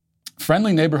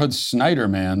 Friendly Neighborhood Snyder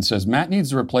Man says, Matt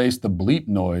needs to replace the bleep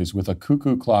noise with a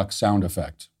cuckoo clock sound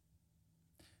effect.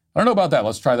 I don't know about that.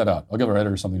 Let's try that out. I'll give our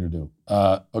editor something to do.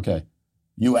 Okay.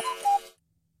 We'll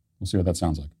see what that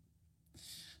sounds like.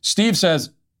 Steve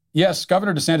says, yes,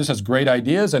 Governor DeSantis has great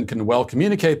ideas and can well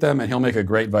communicate them, and he'll make a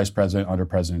great vice president under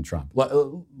President Trump.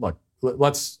 Look,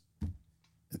 let's...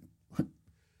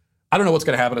 I don't know what's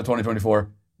going to happen in 2024.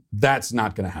 That's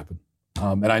not going to happen.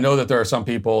 And I know that there are some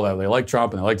people that they like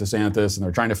Trump and they like DeSantis, and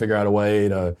they're trying to figure out a way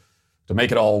to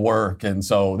make it all work. And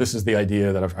so this is the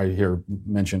idea that I hear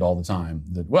mentioned all the time,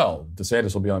 that, well,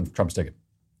 DeSantis will be on Trump's ticket.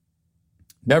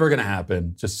 Never going to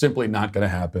happen. Just simply not going to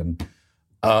happen.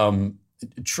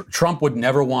 Trump would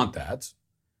never want that,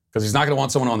 because he's not going to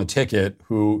want someone on the ticket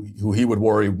who he would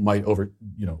worry might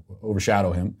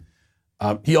overshadow him.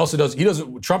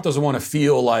 Trump doesn't want to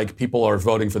feel like people are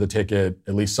voting for the ticket,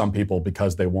 at least some people,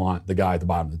 because they want the guy at the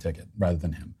bottom of the ticket rather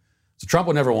than him. So Trump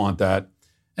would never want that.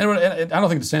 And I don't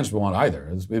think DeSantis would want it either.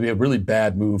 It would be a really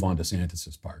bad move on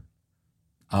DeSantis' part,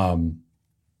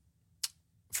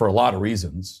 for a lot of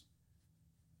reasons.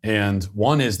 And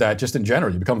one is that just in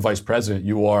general, you become vice president,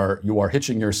 you are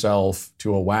hitching yourself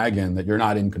to a wagon that you're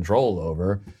not in control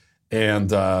over, and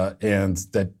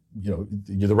that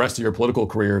the rest of your political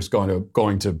career is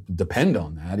going to depend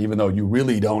on that, even though you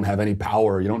really don't have any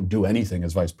power. You don't do anything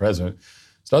as vice president.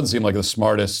 It doesn't seem like the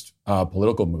smartest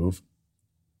political move.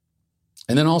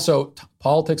 And then also,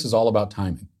 politics is all about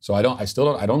timing. So I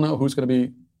don't know who's going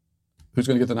to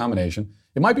get the nomination.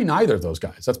 It might be neither of those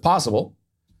guys. That's possible.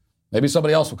 Maybe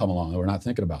somebody else will come along that we're not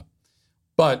thinking about.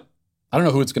 But I don't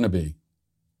know who it's going to be.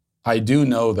 I do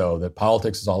know, though, that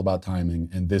politics is all about timing,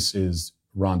 and this is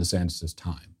Ron DeSantis'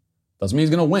 time. Doesn't mean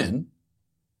he's going to win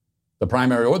the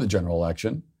primary or the general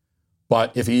election,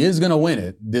 but if he is going to win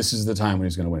it, this is the time when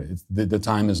he's going to win it. The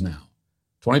time is now.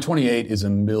 2028 is a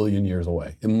million years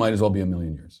away. It might as well be a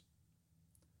million years.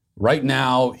 Right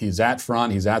now, he's at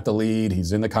front, he's at the lead,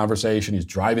 he's in the conversation, he's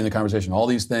driving the conversation, all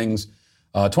these things.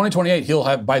 2028, he'll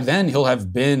have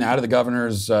been out of the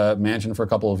governor's mansion for a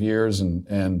couple of years,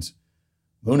 and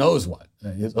who knows what.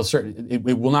 It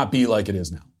will not be like it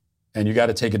is now. And you got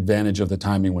to take advantage of the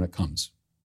timing when it comes.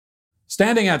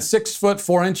 Standing at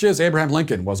 6'4", Abraham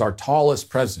Lincoln was our tallest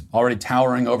president, already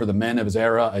towering over the men of his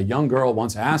era. A young girl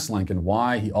once asked Lincoln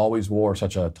why he always wore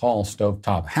such a tall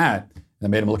stovetop hat that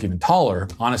made him look even taller.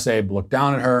 Honest Abe looked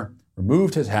down at her,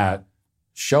 removed his hat,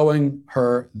 showing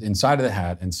her the inside of the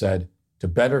hat, and said, "To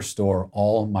better store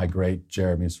all my great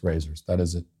Jeremy's razors." That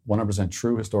is a 100%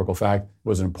 true historical fact. It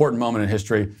was an important moment in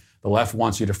history. The left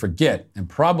wants you to forget, and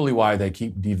probably why they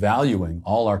keep devaluing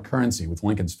all our currency with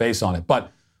Lincoln's face on it.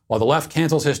 But while the left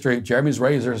cancels history, Jeremy's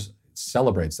Razors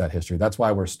celebrates that history. That's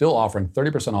why we're still offering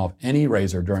 30% off any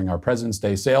razor during our President's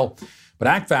Day sale. But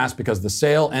act fast, because the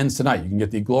sale ends tonight. You can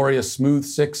get the glorious Smooth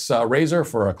 6 razor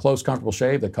for a close, comfortable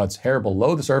shave that cuts hair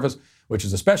below the surface, which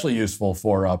is especially useful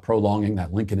for prolonging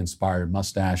that Lincoln-inspired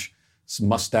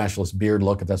mustacheless beard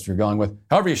look, if that's what you're going with.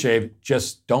 However you shave,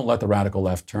 just don't let the radical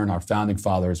left turn our founding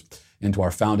fathers into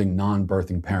our founding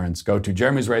non-birthing parents. Go to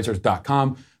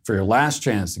jeremysrazors.com for your last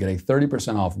chance to get a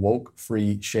 30% off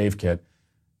woke-free shave kit.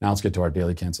 Now let's get to our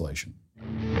daily cancellation.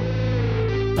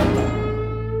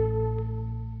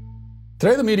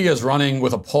 Today, the media is running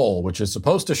with a poll which is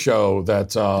supposed to show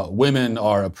that women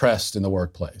are oppressed in the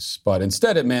workplace, but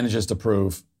instead it manages to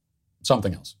prove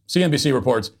something else. CNBC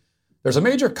reports there's a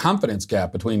major confidence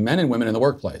gap between men and women in the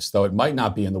workplace, though it might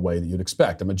not be in the way that you'd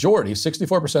expect. A majority,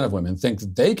 64% of women, think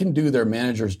that they can do their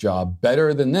manager's job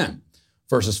better than them,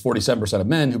 versus 47% of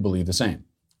men who believe the same.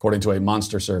 According to a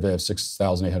Monster survey of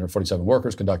 6,847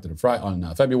 workers conducted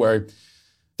on February,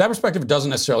 that perspective doesn't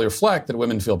necessarily reflect that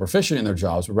women feel proficient in their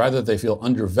jobs, but rather that they feel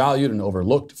undervalued and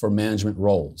overlooked for management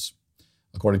roles.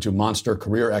 According to Monster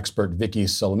career expert Vicky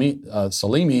Salami tells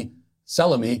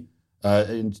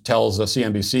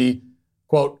CNBC,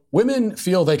 quote, "Women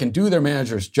feel they can do their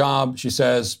manager's job," she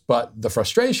says, "but the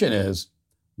frustration is,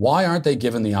 why aren't they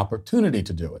given the opportunity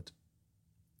to do it?"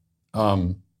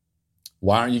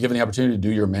 Why aren't you given the opportunity to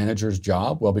do your manager's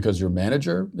job? Well, because your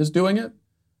manager is doing it.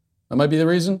 That might be the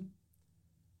reason.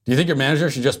 Do you think your manager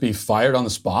should just be fired on the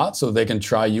spot so that they can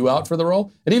try you out for the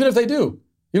role? And even if they do,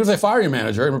 even if they fire your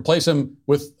manager and replace him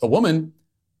with a woman,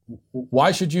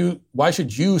 why should you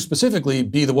specifically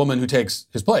be the woman who takes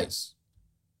his place?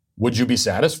 Would you be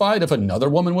satisfied if another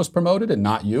woman was promoted and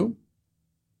not you?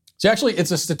 See, actually, it's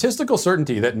a statistical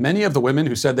certainty that many of the women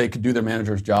who said they could do their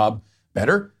manager's job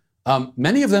better,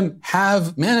 many of them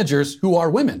have managers who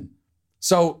are women.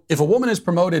 So if a woman is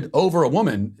promoted over a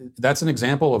woman, that's an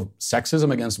example of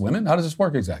sexism against women? How does this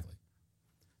work exactly?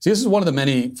 See, this is one of the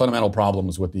many fundamental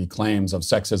problems with the claims of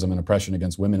sexism and oppression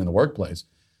against women in the workplace.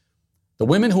 The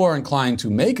women who are inclined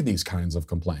to make these kinds of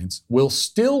complaints will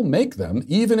still make them,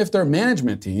 even if their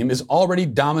management team is already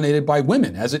dominated by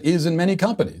women, as it is in many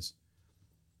companies.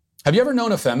 Have you ever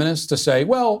known a feminist to say,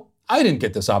 well, I didn't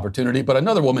get this opportunity, but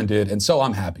another woman did, and so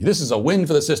I'm happy. This is a win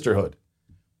for the sisterhood.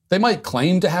 They might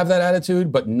claim to have that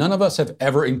attitude, but none of us have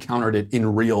ever encountered it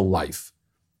in real life.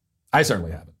 I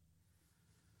certainly haven't.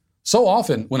 So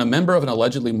often, when a member of an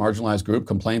allegedly marginalized group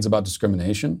complains about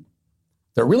discrimination,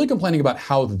 they're really complaining about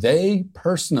how they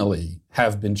personally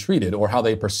have been treated or how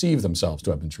they perceive themselves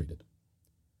to have been treated.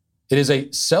 It is a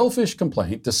selfish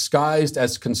complaint disguised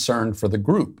as concern for the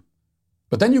group.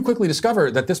 But then you quickly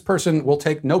discover that this person will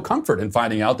take no comfort in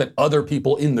finding out that other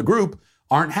people in the group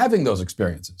aren't having those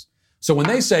experiences. So when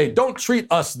they say, don't treat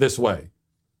us this way,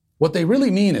 what they really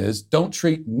mean is, don't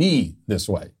treat me this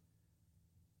way.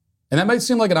 And that might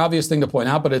seem like an obvious thing to point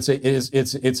out, but it's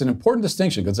an important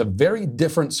distinction because it's a very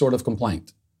different sort of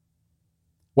complaint.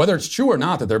 Whether it's true or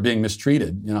not that they're being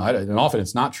mistreated, and often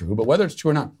it's not true, but whether it's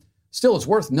true or not, still it's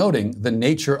worth noting the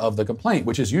nature of the complaint,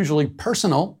 which is usually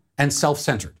personal and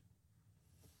self-centered.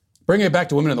 Bringing it back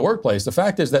to women in the workplace, the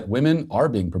fact is that women are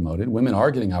being promoted, women are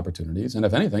getting opportunities, and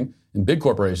if anything, in big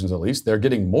corporations at least, they're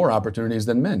getting more opportunities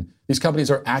than men. These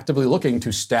companies are actively looking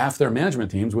to staff their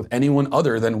management teams with anyone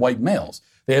other than white males.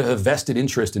 They have a vested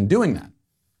interest in doing that.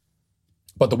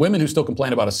 But the women who still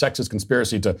complain about a sexist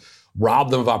conspiracy to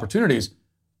rob them of opportunities,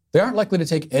 they aren't likely to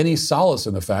take any solace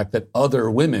in the fact that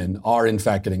other women are in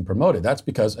fact getting promoted. That's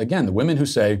because, again, the women who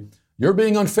say, you're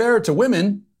being unfair to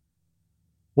women,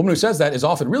 woman who says that is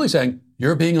often really saying,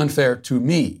 you're being unfair to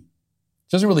me.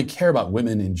 She doesn't really care about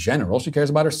women in general. She cares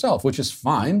about herself, which is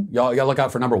fine. Y'all gotta look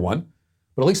out for number one,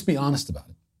 but at least be honest about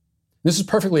it. This is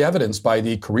perfectly evidenced by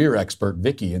the career expert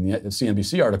Vicky in the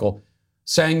CNBC article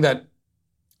saying that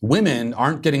women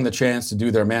aren't getting the chance to do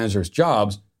their managers'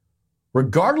 jobs,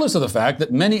 regardless of the fact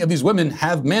that many of these women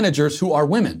have managers who are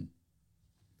women.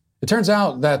 It turns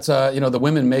out that the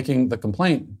women making the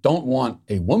complaint don't want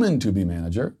a woman to be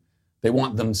manager. They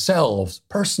want themselves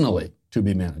personally to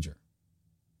be manager,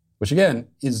 which again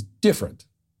is different.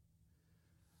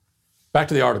 Back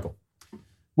to the article.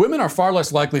 Women are far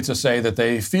less likely to say that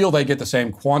they feel they get the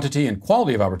same quantity and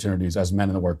quality of opportunities as men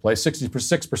in the workplace.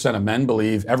 66% of men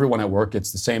believe everyone at work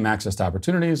gets the same access to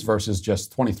opportunities versus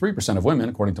just 23% of women,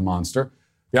 according to Monster.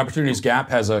 The opportunities gap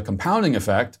has a compounding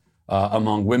effect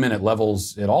among women at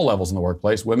all levels in the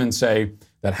workplace. Women say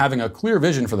that having a clear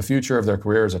vision for the future of their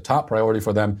career is a top priority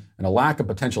for them, and a lack of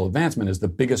potential advancement is the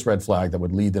biggest red flag that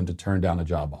would lead them to turn down a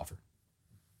job offer.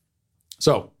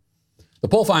 So, the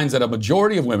poll finds that a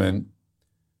majority of women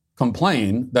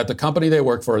complain that the company they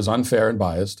work for is unfair and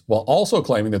biased, while also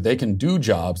claiming that they can do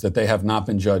jobs that they have not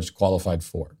been judged qualified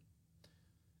for.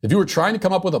 If you were trying to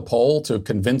come up with a poll to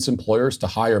convince employers to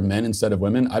hire men instead of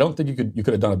women, I don't think you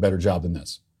could have done a better job than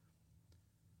this.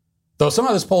 Though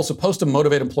somehow this poll is supposed to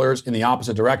motivate employers in the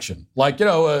opposite direction. Like,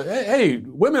 hey,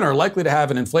 women are likely to have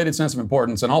an inflated sense of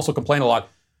importance and also complain a lot.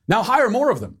 Now hire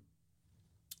more of them.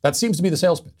 That seems to be the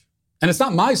sales pitch. And it's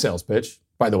not my sales pitch,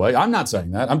 by the way. I'm not saying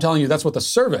that. I'm telling you that's what the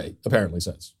survey apparently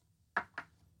says.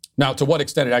 Now, to what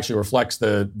extent it actually reflects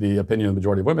the opinion of the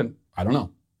majority of women, I don't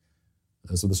know.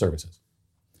 That's what the survey says.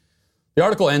 The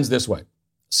article ends this way.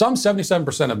 Some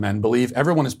 77% of men believe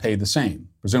everyone is paid the same.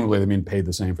 Presumably they mean paid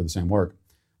the same for the same work.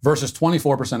 Versus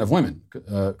 24% of women.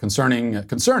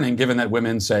 Concerning, given that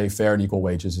women say fair and equal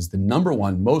wages is the number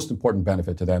one most important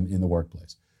benefit to them in the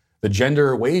workplace. The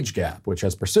gender wage gap, which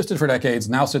has persisted for decades,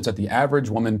 now sits at the average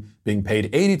woman being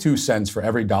paid 82 cents for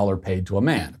every dollar paid to a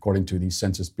man, according to the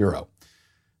Census Bureau.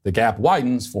 The gap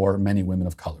widens for many women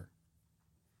of color.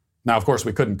 Now, of course,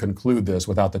 we couldn't conclude this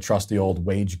without the trusty old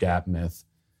wage gap myth.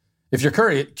 If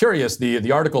you're curious,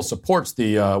 the article supports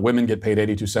the women get paid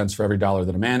 82 cents for every dollar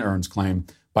that a man earns claim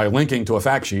by linking to a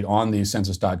fact sheet on the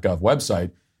census.gov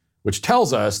website, which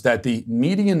tells us that the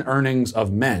median earnings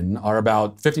of men are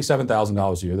about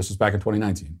 $57,000 a year. This was back in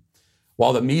 2019,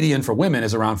 while the median for women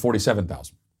is around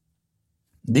 $47,000.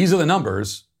 These are the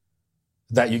numbers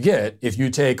that you get if you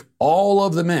take all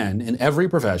of the men in every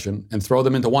profession and throw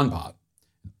them into one pot,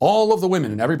 all of the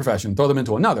women in every profession, throw them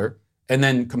into another, and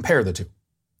then compare the two.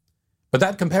 But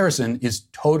that comparison is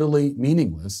totally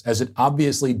meaningless, as it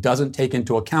obviously doesn't take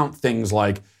into account things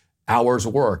like hours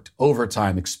worked,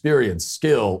 overtime, experience,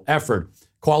 skill, effort,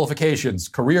 qualifications,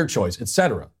 career choice,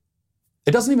 etc.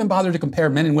 It doesn't even bother to compare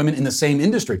men and women in the same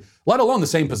industry, let alone the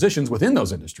same positions within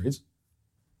those industries.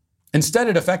 Instead,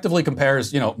 it effectively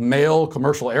compares, male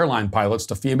commercial airline pilots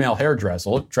to female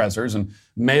hairdressers and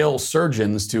male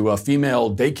surgeons to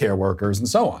female daycare workers and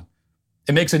so on.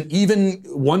 It makes an even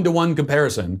one-to-one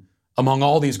comparison among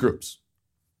all these groups.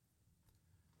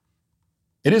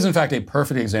 It is, in fact, a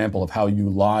perfect example of how you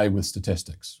lie with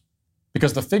statistics,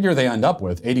 because the figure they end up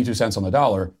with, 82 cents on the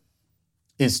dollar,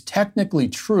 is technically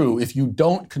true if you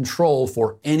don't control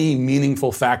for any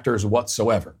meaningful factors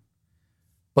whatsoever.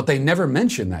 But they never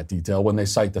mention that detail when they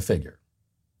cite the figure,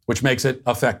 which makes it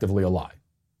effectively a lie.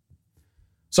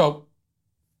 So,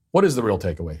 what is the real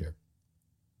takeaway here?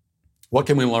 What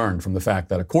can we learn from the fact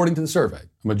that, according to the survey,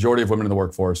 a majority of women in the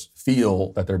workforce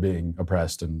feel that they're being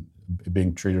oppressed and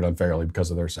being treated unfairly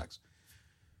because of their sex?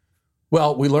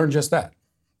 Well, we learn just that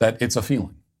it's a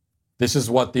feeling. This is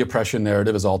what the oppression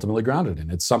narrative is ultimately grounded in.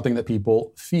 It's something that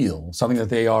people feel, something that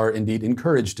they are indeed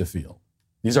encouraged to feel.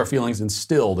 These are feelings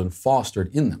instilled and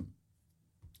fostered in them.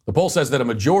 The poll says that a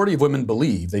majority of women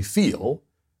believe, they feel,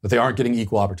 that they aren't getting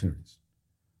equal opportunities.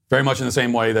 Very much in the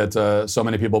same way that so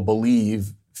many people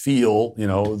feel,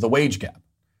 the wage gap.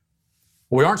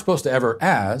 What we aren't supposed to ever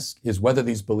ask is whether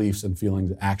these beliefs and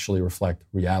feelings actually reflect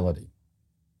reality.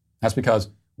 That's because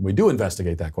when we do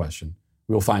investigate that question,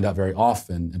 we will find out very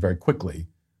often and very quickly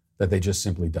that they just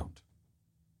simply don't.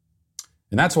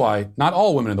 And that's why not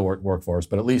all women in the workforce,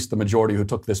 but at least the majority who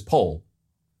took this poll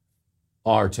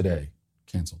are today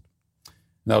canceled. And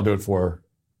that'll do it for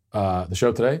the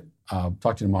show today.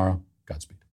 Talk to you tomorrow.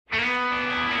 Godspeed.